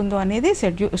టెలికాస్ట్ అవుతుందో అనేది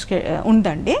షెడ్యూల్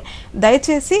ఉందండి.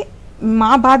 దయచేసి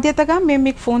మా బాధ్యతగా మేము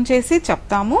మీకు ఫోన్ చేసి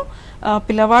చెప్తాము,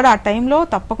 పిల్లవాడు ఆ టైంలో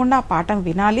తప్పకుండా ఆ పాఠం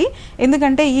వినాలి.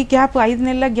 ఎందుకంటే ఈ గ్యాప్ 5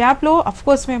 నెలల గ్యాప్లో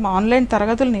అఫ్కోర్స్ మేము ఆన్లైన్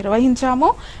తరగతులు నిర్వహించాము,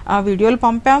 వీడియోలు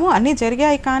పంపాము, అన్నీ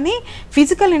జరిగాయి, కానీ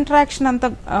ఫిజికల్ ఇంటరాక్షన్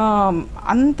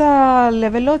అంత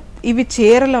లెవెల్లో ఇవి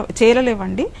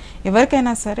చేరలేవండి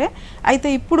ఎవరికైనా సరే. అయితే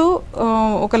ఇప్పుడు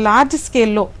ఒక లార్జ్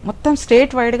స్కేల్లో మొత్తం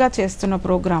స్టేట్ వైడ్గా చేస్తున్న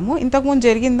ప్రోగ్రాము. ఇంతకుముందు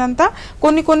జరిగిందంతా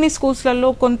కొన్ని స్కూల్స్లలో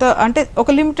కొంత అంటే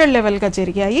ఒక లిమిటెడ్ లెవెల్గా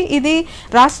జరిగాయి. ఇది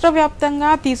రాష్ట్ర వ్యాప్తంగా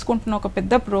తీసుకుంటున్న ఒక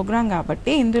పెద్ద ప్రోగ్రాం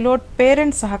కాబట్టి ఇందులో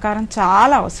పేరెంట్స్ సహకారం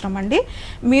చాలా అవసరం అండి.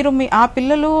 మీరు ఆ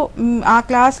పిల్లలు ఆ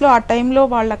క్లాస్లో ఆ టైంలో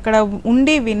వాళ్ళు అక్కడ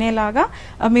ఉండి వినేలాగా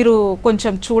మీరు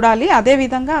కొంచెం చూడాలి.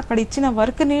 అదేవిధంగా అక్కడ ఇచ్చిన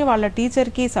వర్క్ని వాళ్ళ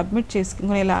టీచర్కి సబ్మిట్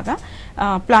చేసుకునేలాగా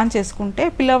ప్లాన్ చేసుకుంటే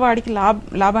పిల్లవాడికి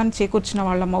లాభాన్ని చేకూర్చిన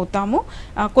వాళ్ళం అవుతాము.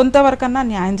 కొంతవరకన్నా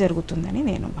న్యాయం జరుగుతుందని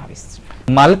నేను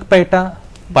భావిస్తున్నాను. మల్క్పేట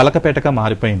పలకపేటగా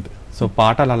మారిపోయింది. సో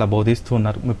పాఠాలు అలా బోధిస్తూ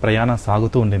ఉన్నారు, మీ ప్రయాణం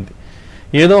సాగుతూ ఉండింది.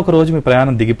 ఏదో ఒక రోజు మీ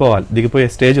ప్రయాణం దిగిపోయే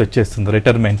స్టేజ్ వచ్చేస్తుంది.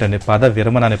 రిటైర్మెంట్ అనే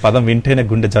విరమణ అనే పదం వింటేనే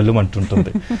గుండె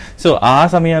జల్లుమంటుంటుంది. సో ఆ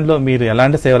సమయంలో మీరు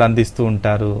ఎలాంటి సేవలు అందిస్తూ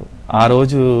ఉంటారు? ఆ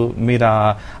రోజు మీరు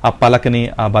ఆ పలకని,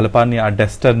 ఆ బలపాన్ని, ఆ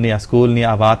డస్టర్ని, ఆ స్కూల్ని,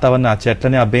 ఆ వాతావరణం, ఆ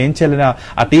చెట్లని, ఆ బెంచెల్ని,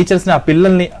 ఆ టీచర్స్ని, ఆ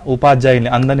పిల్లల్ని,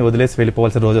 ఉపాధ్యాయుల్ని అందరినీ వదిలేసి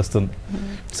వెళ్ళిపోవాల్సిన రోజు వస్తుంది.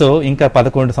 సో ఇంకా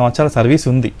 11 సంవత్సరాల సర్వీస్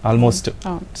ఉంది ఆల్మోస్ట్.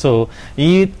 సో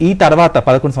ఈ తర్వాత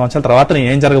 11 సంవత్సరాల తర్వాత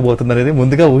ఏం జరగబోతుంది అనేది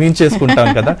ముందుగా ఊహించేసుకుంటాం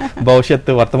కదా,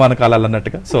 భవిష్యత్తు వర్తమాన కాలాలు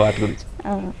అన్నట్టుగా. సో వాటి గురించి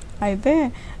అయితే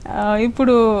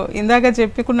ఇప్పుడు ఇందాక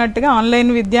చెప్పుకున్నట్టుగా ఆన్లైన్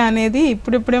విద్య అనేది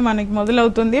ఇప్పుడిప్పుడే మనకి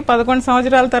మొదలవుతుంది. 11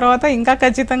 సంవత్సరాల తర్వాత ఇంకా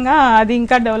ఖచ్చితంగా అది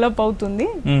ఇంకా డెవలప్ అవుతుంది.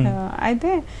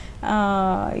 అయితే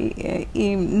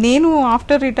నేను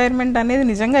ఆఫ్టర్ రిటైర్మెంట్ అనేది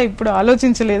నిజంగా ఇప్పుడు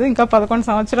ఆలోచించలేదు. ఇంకా 11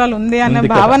 సంవత్సరాలు ఉంది అనే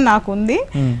భావన నాకు ఉంది.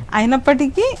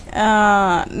 అయినప్పటికీ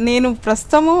నేను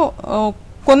ప్రస్తుతము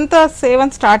కొంత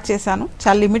సేవను స్టార్ట్ చేశాను.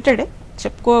 చాలా లిమిటెడే,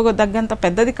 చెప్పుకోదగ్గంత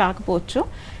పెద్దది కాకపోవచ్చు.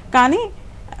 కానీ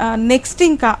నెక్స్ట్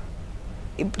ఇంకా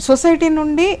సొసైటీ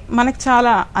నుండి మనకు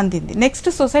చాలా అందింది. నెక్స్ట్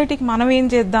సొసైటీకి మనం ఏం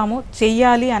చేద్దాము,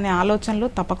 చెయ్యాలి అనే ఆలోచనలు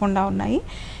తప్పకుండా ఉన్నాయి.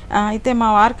 అయితే మా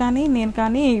వారు కానీ నేను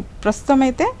కానీ ప్రస్తుతం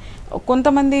అయితే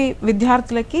కొంతమంది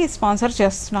విద్యార్థులకి స్పాన్సర్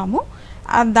చేస్తున్నాము.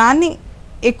 దాన్ని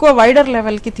ఎక్కువ వైడర్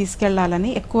లెవెల్కి తీసుకెళ్లాలని,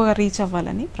 ఎక్కువ రీచ్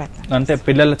అవ్వాలని ప్రయత్నం. అంటే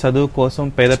పిల్లల చదువు కోసం,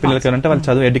 పేద పిల్లలకి అంటే వాళ్ళ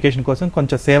చదువు ఎడ్యుకేషన్ కోసం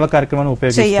కొంచెం సేవా కార్యక్రమాన్ని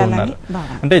ఉపయోగిస్తున్నారు.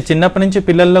 అంటే చిన్నప్పటి నుంచి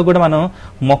పిల్లల్లో కూడా మనం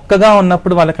మొక్కగా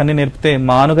ఉన్నప్పుడు వాళ్ళకి అన్ని నేర్పితే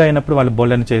మానుగా అయినప్పుడు వాళ్ళు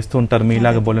బోళ్ళని చేస్తూ ఉంటారు,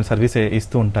 మీలాగా బోళ్ళని సర్వీస్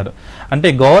ఇస్తూ ఉంటారు.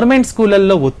 అంటే గవర్నమెంట్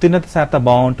స్కూళ్ళల్లో ఉత్తీర్ణత శాతం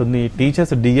బాగుంటుంది.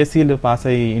 టీచర్స్ డిఎస్సీలు పాస్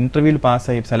అయ్యి, ఇంటర్వ్యూలు పాస్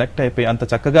అయ్యి, సెలెక్ట్ అయిపోయి అంత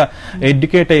చక్కగా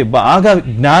ఎడ్యుకేట్ అయ్యి బాగా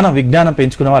విజ్ఞానం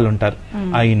పెంచుకునే వాళ్ళు ఉంటారు.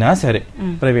 అయినా సరే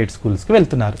ప్రైవేట్ స్కూల్స్ కి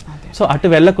వెళ్తున్నారు. సో అటు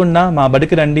వెళ్లకుండా మా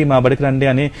బడికి రండి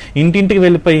అని ఇంటింటికి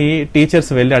వెళ్ళిపోయి టీచర్స్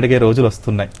వెళ్ళి అడిగే రోజులు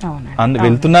వస్తున్నాయి.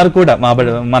 వెళ్తున్నారు కూడా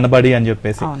మన బడి అని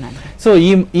చెప్పేసి. సో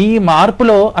ఈ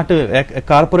మార్పులో అటు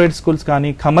కార్పొరేట్ స్కూల్స్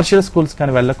కానీ, కమర్షియల్ స్కూల్స్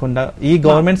కానీ వెళ్లకుండా ఈ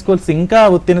గవర్నమెంట్ స్కూల్స్ ఇంకా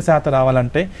ఉత్తీర్ణ శాతం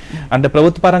రావాలంటే, అంటే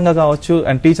ప్రభుత్వ పరంగా కావచ్చు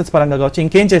అండ్ టీచర్స్ పరంగా కావచ్చు,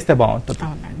 ఇంకేం చేస్తే బాగుంటుంది?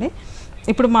 అవునండి.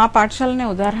 ఇప్పుడు మా పాఠశాలనే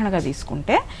ఉదాహరణగా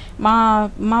తీసుకుంటే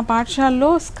మా పాఠశాలలో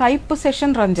స్కైప్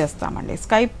సెషన్ రన్ చేస్తామండి.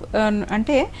 స్కైప్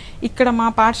అంటే ఇక్కడ మా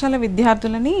పాఠశాల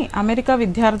విద్యార్థులని అమెరికా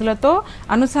విద్యార్థులతో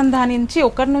అనుసంధానించి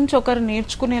ఒకరి నుంచి ఒకరు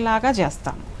నేర్చుకునేలాగా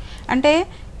చేస్తాము. అంటే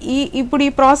ఇప్పుడు ఈ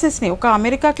ప్రాసెస్ని ఒక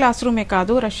అమెరికా క్లాస్ రూమే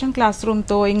కాదు, Russian class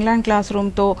రూమ్తో, England class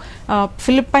రూమ్తో,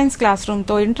 Philippines class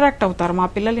రూమ్తో interact అవుతారు. మా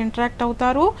పిల్లలు ఇంటరాక్ట్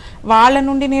అవుతారు, వాళ్ళ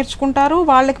నుండి నేర్చుకుంటారు,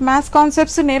 వాళ్ళకి మ్యాథ్స్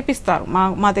కాన్సెప్ట్స్ నేర్పిస్తారు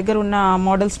మా దగ్గర ఉన్న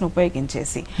మోడల్స్ని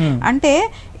ఉపయోగించేసి. అంటే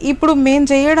ఇప్పుడు మేము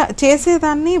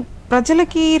చేసేదాన్ని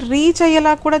ప్రజలకి రీచ్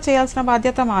అయ్యేలా కూడా చేయాల్సిన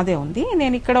బాధ్యత మాదే ఉంది.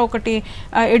 నేను ఇక్కడ ఒకటి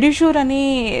ఎడ్యుషూర్ అని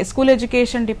school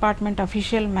education department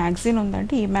official magazine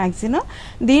ఉందండి. ఈ మ్యాగజైన్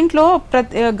దీంట్లో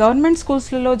గవర్నమెంట్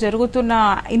స్కూల్స్లలో జరుగుతున్న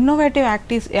ఇన్నోవేటివ్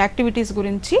యాక్టివిటీస్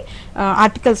గురించి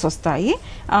ఆర్టికల్స్ వస్తాయి.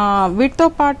 వీటితో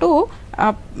పాటు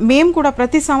మేము కూడా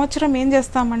ప్రతి సంవత్సరం ఏం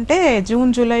చేస్తామంటే జూన్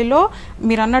జూలైలో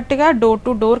మీరు అన్నట్టుగా డోర్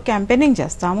టు డోర్ క్యాంపెయినింగ్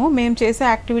చేస్తాము. మేము చేసే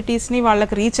యాక్టివిటీస్ని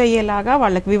వాళ్ళకి రీచ్ అయ్యేలాగా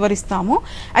వాళ్ళకి వివరిస్తాము.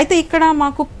 అయితే ఇక్కడ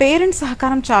మాకు పేరెంట్స్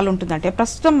సహకారం చాలా ఉంటుంది. అంటే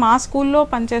ప్రస్తుతం మా స్కూల్లో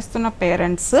పనిచేస్తున్న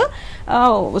పేరెంట్స్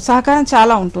సహకారం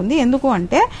చాలా ఉంటుంది. ఎందుకు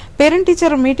అంటే పేరెంట్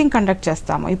టీచర్ మీటింగ్ కండక్ట్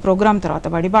చేస్తాము ఈ ప్రోగ్రామ్ తర్వాత.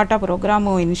 బడిబాట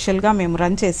ప్రోగ్రాము ఇనిషియల్గా మేము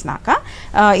రన్ చేసినాక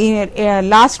ఈ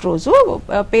లాస్ట్ రోజు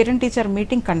పేరెంట్ టీచర్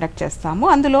మీటింగ్ కండక్ట్ చేస్తాము.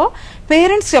 అందులో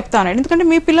పేరెంట్స్ చెప్తాను, ఎందుకంటే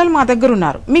మీ పిల్లలు మా దగ్గర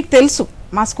ఉన్నారు, మీకు తెలుసు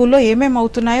మా స్కూల్లో ఏమేమి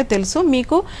అవుతున్నాయో తెలుసు,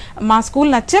 మీకు మా స్కూల్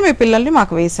నచ్చే మీ పిల్లల్ని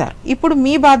మాకు వేశారు. ఇప్పుడు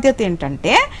మీ బాధ్యత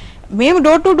ఏంటంటే మేము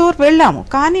డోర్ టు డోర్ వెళ్ళాము,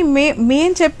 కానీ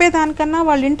మేము చెప్పేదానికన్నా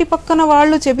వాళ్ళ ఇంటి పక్కన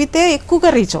వాళ్ళు చెబితే ఎక్కువగా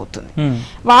రీచ్ అవుతుంది.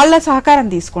 వాళ్ళ సహకారం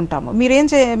తీసుకుంటాము.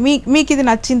 మీకు ఇది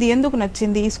నచ్చింది, ఎందుకు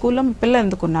నచ్చింది, ఈ స్కూల్లో మీ పిల్లలు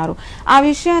ఎందుకున్నారు, ఆ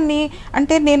విషయాన్ని.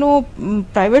 అంటే నేను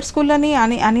ప్రైవేట్ స్కూల్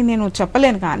అని నేను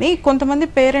చెప్పలేను, కానీ కొంతమంది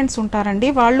పేరెంట్స్ ఉంటారండి,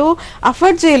 వాళ్ళు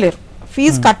అఫోర్డ్ చేయలేరు,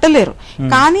 ఫీజు కట్టలేరు,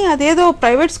 కానీ అదేదో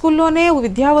ప్రైవేట్ స్కూల్లోనే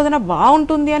విద్యాబోధన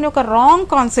బాగుంటుంది అని ఒక రాంగ్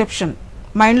కాన్సెప్షన్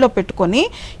మైండ్లో పెట్టుకొని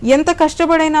ఎంత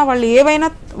కష్టపడైనా వాళ్ళు ఏవైనా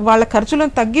వాళ్ళ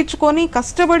ఖర్చులను తగ్గించుకొని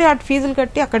కష్టపడి ఆ ఫీజులు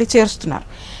కట్టి అక్కడికి చేరుస్తున్నారు.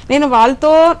 నేను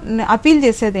వాళ్ళతో అపీల్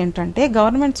చేసేది ఏంటంటే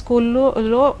గవర్నమెంట్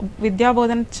స్కూల్లో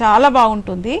విద్యాబోధన చాలా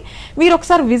బాగుంటుంది, మీరు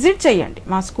ఒకసారి విజిట్ చేయండి,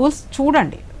 మా స్కూల్స్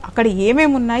చూడండి, అక్కడ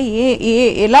ఏమేమి ఉన్నాయి,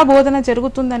 ఎలా బోధన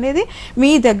జరుగుతుంది అనేది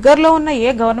మీ దగ్గరలో ఉన్న ఏ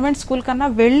గవర్నమెంట్ స్కూల్ కన్నా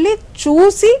వెళ్ళి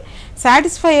చూసి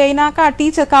సాటిస్ఫై అయినాక ఆ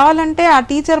టీచర్ కావాలంటే ఆ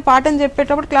టీచర్ పాఠం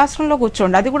చెప్పేటప్పుడు క్లాస్ రూమ్లో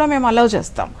కూర్చోండి, అది కూడా మేము అలౌ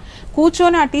చేస్తాం.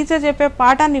 కూర్చొని ఆ టీచర్ చెప్పే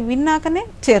పాఠాన్ని విన్నాకనే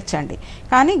చేర్చండి.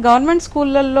 కానీ గవర్నమెంట్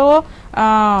స్కూళ్ళల్లో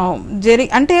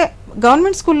అంటే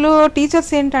గవర్నమెంట్ స్కూల్లో టీచర్స్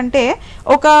ఏంటంటే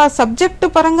ఒక సబ్జెక్టు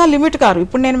పరంగా లిమిట్ కారు.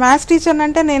 ఇప్పుడు నేను మ్యాథ్స్ టీచర్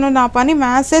అంటే నేను నా పని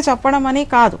మ్యాథ్సే చెప్పడం అని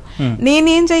కాదు,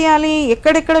 నేనేం చేయాలి,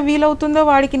 ఎక్కడెక్కడ వీలవుతుందో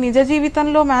వాడికి నిజ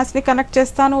జీవితంలో మ్యాథ్స్ని కనెక్ట్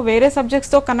చేస్తాను, వేరే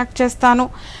సబ్జెక్ట్స్తో కనెక్ట్ చేస్తాను,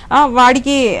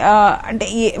 వాడికి అంటే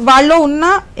వాళ్ళలో ఉన్న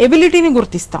ఎబిలిటీని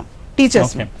గుర్తిస్తాం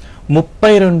టీచర్స్.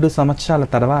 32 సంవత్సరాల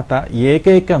తర్వాత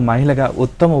ఏకైక మహిళగా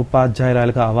ఉత్తమ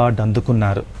ఉపాధ్యాయురాలుగా అవార్డు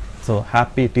అందుకున్నారు. సో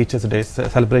హ్యాపీ టీచర్స్ డే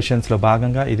సెలబ్రేషన్స్లో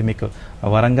భాగంగా ఇది మీకు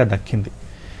వరంగా దక్కింది.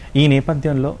 ఈ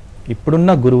నేపథ్యంలో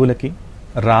ఇప్పుడున్న గురువులకి,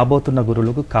 రాబోతున్న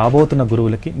గురువులకు, కాబోతున్న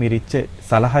గురువులకి మీరు ఇచ్చే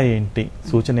సలహా ఏంటి,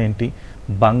 సూచన ఏంటి,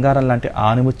 బంగారం లాంటి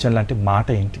ఆనిముత్యం లాంటి మాట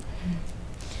ఏంటి?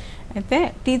 అయితే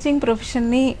టీచింగ్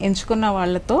ప్రొఫెషన్ని ఎంచుకున్న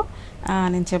వాళ్ళతో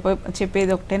నేను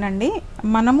చెప్పేది ఒకటేనండి,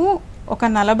 మనము ఒక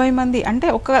 40 మంది అంటే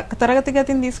ఒక తరగతి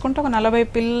గతిని తీసుకుంటే ఒక 40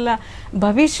 పిల్లల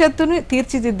భవిష్యత్తును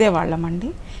తీర్చిదిద్దే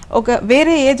వాళ్ళమండి. ఒక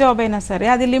వేరే ఏ జాబ్ అయినా సరే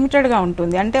అది లిమిటెడ్గా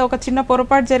ఉంటుంది, అంటే ఒక చిన్న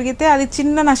పొరపాటు జరిగితే అది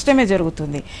చిన్న నష్టమే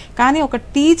జరుగుతుంది. కానీ ఒక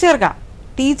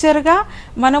టీచర్గా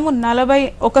మనము 40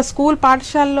 ఒక స్కూల్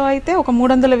పాఠశాలలో అయితే ఒక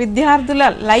 300 విద్యార్థుల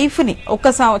లైఫ్ని ఒక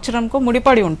సంవత్సరంకు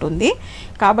ముడిపడి ఉంటుంది.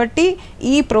 కాబట్టి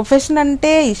ఈ ప్రొఫెషన్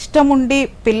అంటే ఇష్టం ఉండి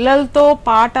పిల్లలతో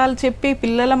పాఠాలు చెప్పి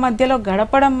పిల్లల మధ్యలో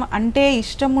గడపడం అంటే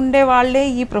ఇష్టం ఉండే వాళ్ళే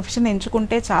ఈ ప్రొఫెషన్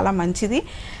ఎంచుకుంటే చాలా మంచిది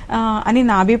అని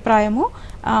నా అభిప్రాయము.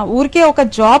 ఊరికే ఒక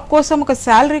జాబ్ కోసం, ఒక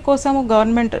శాలరీ కోసం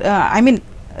గవర్నమెంట్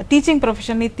టీచింగ్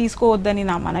ప్రొఫెషన్ని తీసుకోవద్దని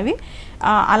నా మనవి.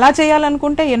 అలా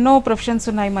చేయాలనుకుంటే ఎన్నో ప్రొఫెషన్స్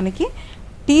ఉన్నాయి మనకి.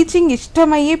 టీచింగ్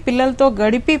ఇష్టమయ్యి పిల్లలతో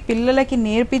గడిపి పిల్లలకి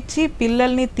నేర్పించి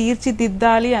పిల్లల్ని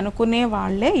తీర్చిదిద్దాలి అనుకునే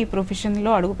వాళ్ళే ఈ ప్రొఫెషన్లో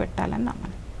అడుగు పెట్టాలని నా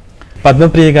మనవి.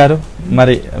 పద్మప్రియ గారు,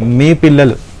 మరి మీ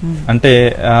పిల్లలు అంటే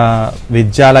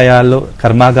విద్యాలయాల్లో,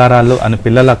 కర్మాగారాల్లో అని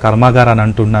పిల్లల కర్మాగారాన్ని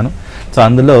అంటున్నాను. సో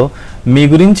అందులో మీ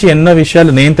గురించి ఎన్నో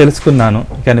విషయాలు నేను తెలుసుకున్నాను,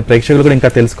 కానీ ప్రేక్షకులు కూడా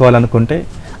ఇంకా తెలుసుకోవాలనుకుంటే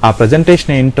ఆ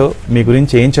ప్రజెంటేషన్ ఏంటో, మీ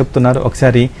గురించి ఏం చెప్తున్నారు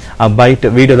ఒకసారి ఆ బయట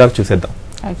వీడియో ద్వారా చూసేద్దాం.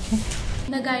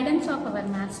 The guidance of our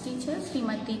maths teacher,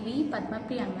 Srimati Padma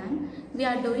Priya ma'am, we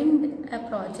are doing a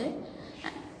project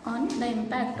on the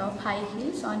impact of high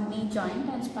heels on knee joint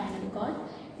and spinal cord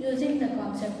using the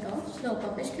concept of slope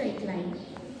of a straight line.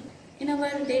 In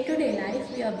our day-to-day life,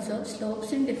 we observe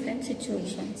slopes in different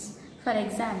situations. For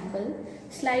example,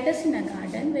 sliders in a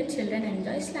garden where children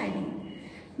enjoy sliding.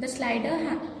 The slider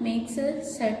makes a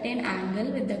certain angle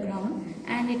with the ground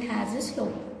and it has a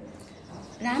slope.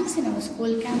 Ramps in our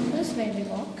school campus where we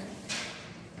walk,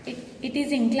 it is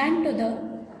inclined to the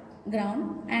ground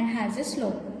and has a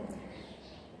slope.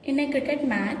 In a cricket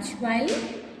match, while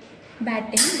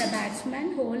batting, the batsman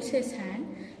holds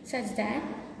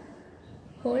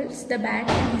the bat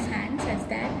in his hand such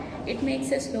that it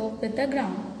makes a slope with the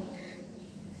ground.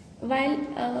 While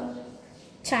a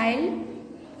child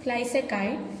flies a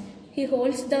kite, he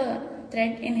holds the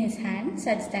thread in his hand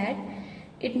such that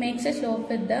it makes a slope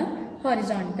with the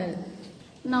horizontal.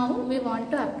 Now we want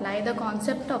to apply the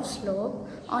concept of slope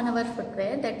on our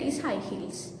footwear, that is high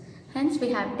heels. Hence we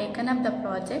have taken up the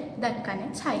project that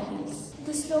connects high heels.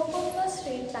 The slope of a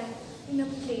straight line in a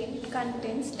plane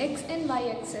contains x and y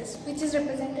axis, which is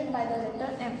represented by the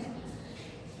letter m.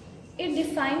 It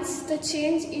defines the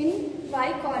change in y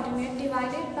coordinate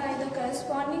divided by the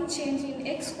corresponding change in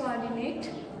x coordinate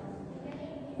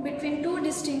between two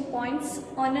distinct points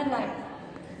on a line.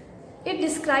 It is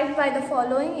described by the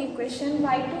following equation: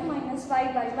 y2 minus y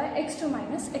by x2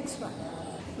 minus x1.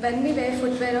 When we wear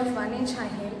footwear of 1 inch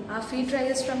high heel, our feet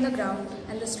rises from the ground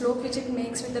and the slope which it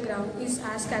makes with the ground is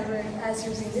as calculated as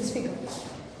using this figure.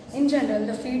 In general,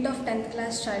 the feet of 10th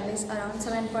class child is around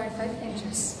 7.5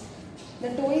 inches.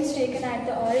 The toe is taken at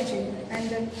the origin and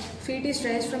the feet is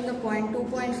raised from the point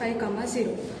 2.5,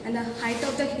 0 and the height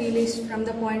of the heel is from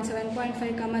the point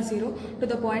 7.5, 0 to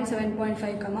the point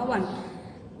 7.5, 1.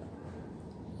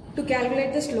 To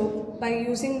calculate the slope by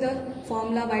using the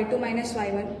formula y2 minus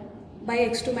y1 by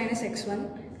x2 minus x1,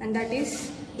 and that is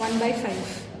 1 by 5.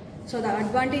 So the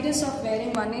advantages of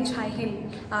wearing 1 inch high heel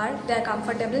are they are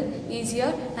comfortable,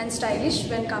 easier and stylish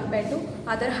when compared to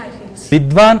other high heels.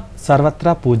 విద్వాన్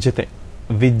సర్వత్రా పూజ్యతే.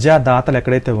 విద్యాదాతలు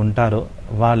ఎక్కడైతే ఉంటారో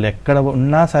వాళ్ళు ఎక్కడ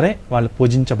ఉన్నా సరే వాళ్ళు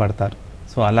పూజించబడతారు.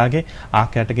 So అలాగే ఆ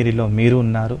కేటగిరీలో మీరు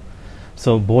ఉన్నారు.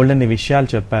 సో బోల్డ్ అన్ని విషయాలు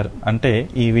చెప్పారు. అంటే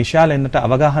ఈ విషయాలు ఏంటంటే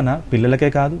అవగాహన పిల్లలకే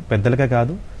కాదు పెద్దలకే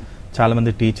కాదు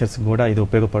చాలామంది టీచర్స్ కూడా ఇది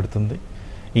ఉపయోగపడుతుంది.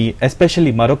 ఈ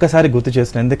ఎస్పెషల్లీ మరొకసారి గుర్తు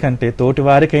చేస్తున్నాను, ఎందుకంటే తోటి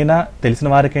వారికైనా తెలిసిన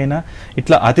వారికైనా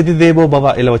ఇట్లా అతిథి దేవో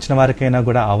భవ ఇలా వచ్చిన వారికైనా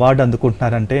కూడా అవార్డు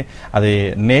అందుకుంటున్నారంటే అది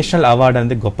నేషనల్ అవార్డు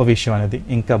అనేది గొప్ప విషయం అనేది.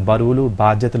 ఇంకా బరువులు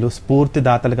బాధ్యతలు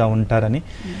స్ఫూర్తిదాతలుగా ఉంటారని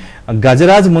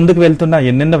గజరాజు ముందుకు వెళ్తున్న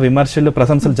ఎన్నెన్నో విమర్శలు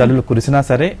ప్రశంసలు జల్లులు కురిసినా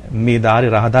సరే మీ దారి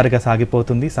రహదారిగా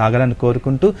సాగిపోతుంది, సాగాలని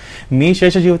కోరుకుంటూ మీ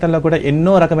శేష జీవితంలో కూడా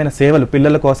ఎన్నో రకమైన సేవలు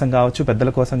పిల్లల కోసం కావచ్చు పెద్దల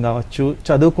కోసం కావచ్చు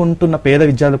చదువుకుంటున్న పేద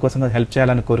విద్యార్థుల కోసం హెల్ప్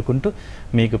చేయాలని కోరుకుంటూ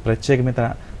మీకు ప్రత్యేకమైన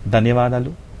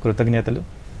ధన్యవాదాలు కృతజ్ఞతలు.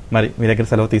 మరి మీ దగ్గర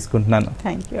సెలవు తీసుకుంటున్నాను.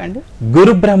 థ్యాంక్ యూ అండి.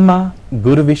 గురు బ్రహ్మ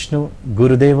గురు విష్ణు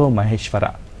గురుదేవో మహేశ్వర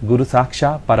గురు సాక్షా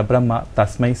పరబ్రహ్మ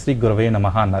తస్మై శ్రీ గురవే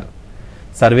నమః అన్నారు.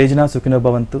 సర్వేజన సుఖినో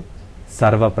భవంతు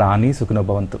సర్వ ప్రాణి సుఖినో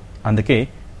భవంతు. అందుకే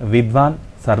విద్వాన్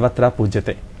సర్వత్రా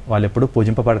పూజ్యతే, వాళ్ళు ఎప్పుడు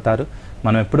పూజింపబడతారు.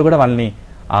 మనం ఎప్పుడు కూడా వాళ్ళని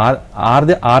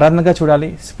ఆరాధనగా చూడాలి,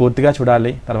 స్ఫూర్తిగా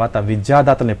చూడాలి. తర్వాత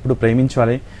విద్యాదాతలను ఎప్పుడు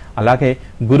ప్రేమించాలి. అలాగే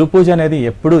గురు పూజ అనేది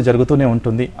ఎప్పుడు జరుగుతూనే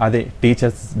ఉంటుంది. అదే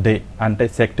టీచర్స్ డే అంటే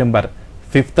సెప్టెంబర్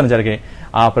 5th జరిగే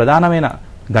ఆ ప్రధానమైన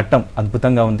ఘట్టం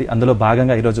అద్భుతంగా ఉంది. అందులో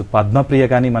భాగంగా ఈరోజు పద్మప్రియ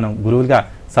కానీ మనం గురువులుగా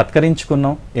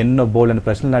సత్కరించుకున్నాం. ఎన్నో బోల్డని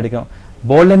ప్రశ్నలు అడిగాం.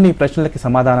 బోల్డన్ని ప్రశ్నలకి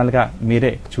సమాధానాలుగా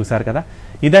మీరే చూశారు కదా.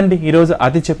 ఇదండి ఈరోజు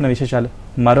అతిథి చెప్పిన విశేషాలు.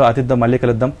 మరో అతిథితో మళ్ళీ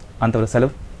కలుద్దాం. అంతవరకు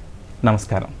సెలవు.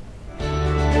 నమస్కారం.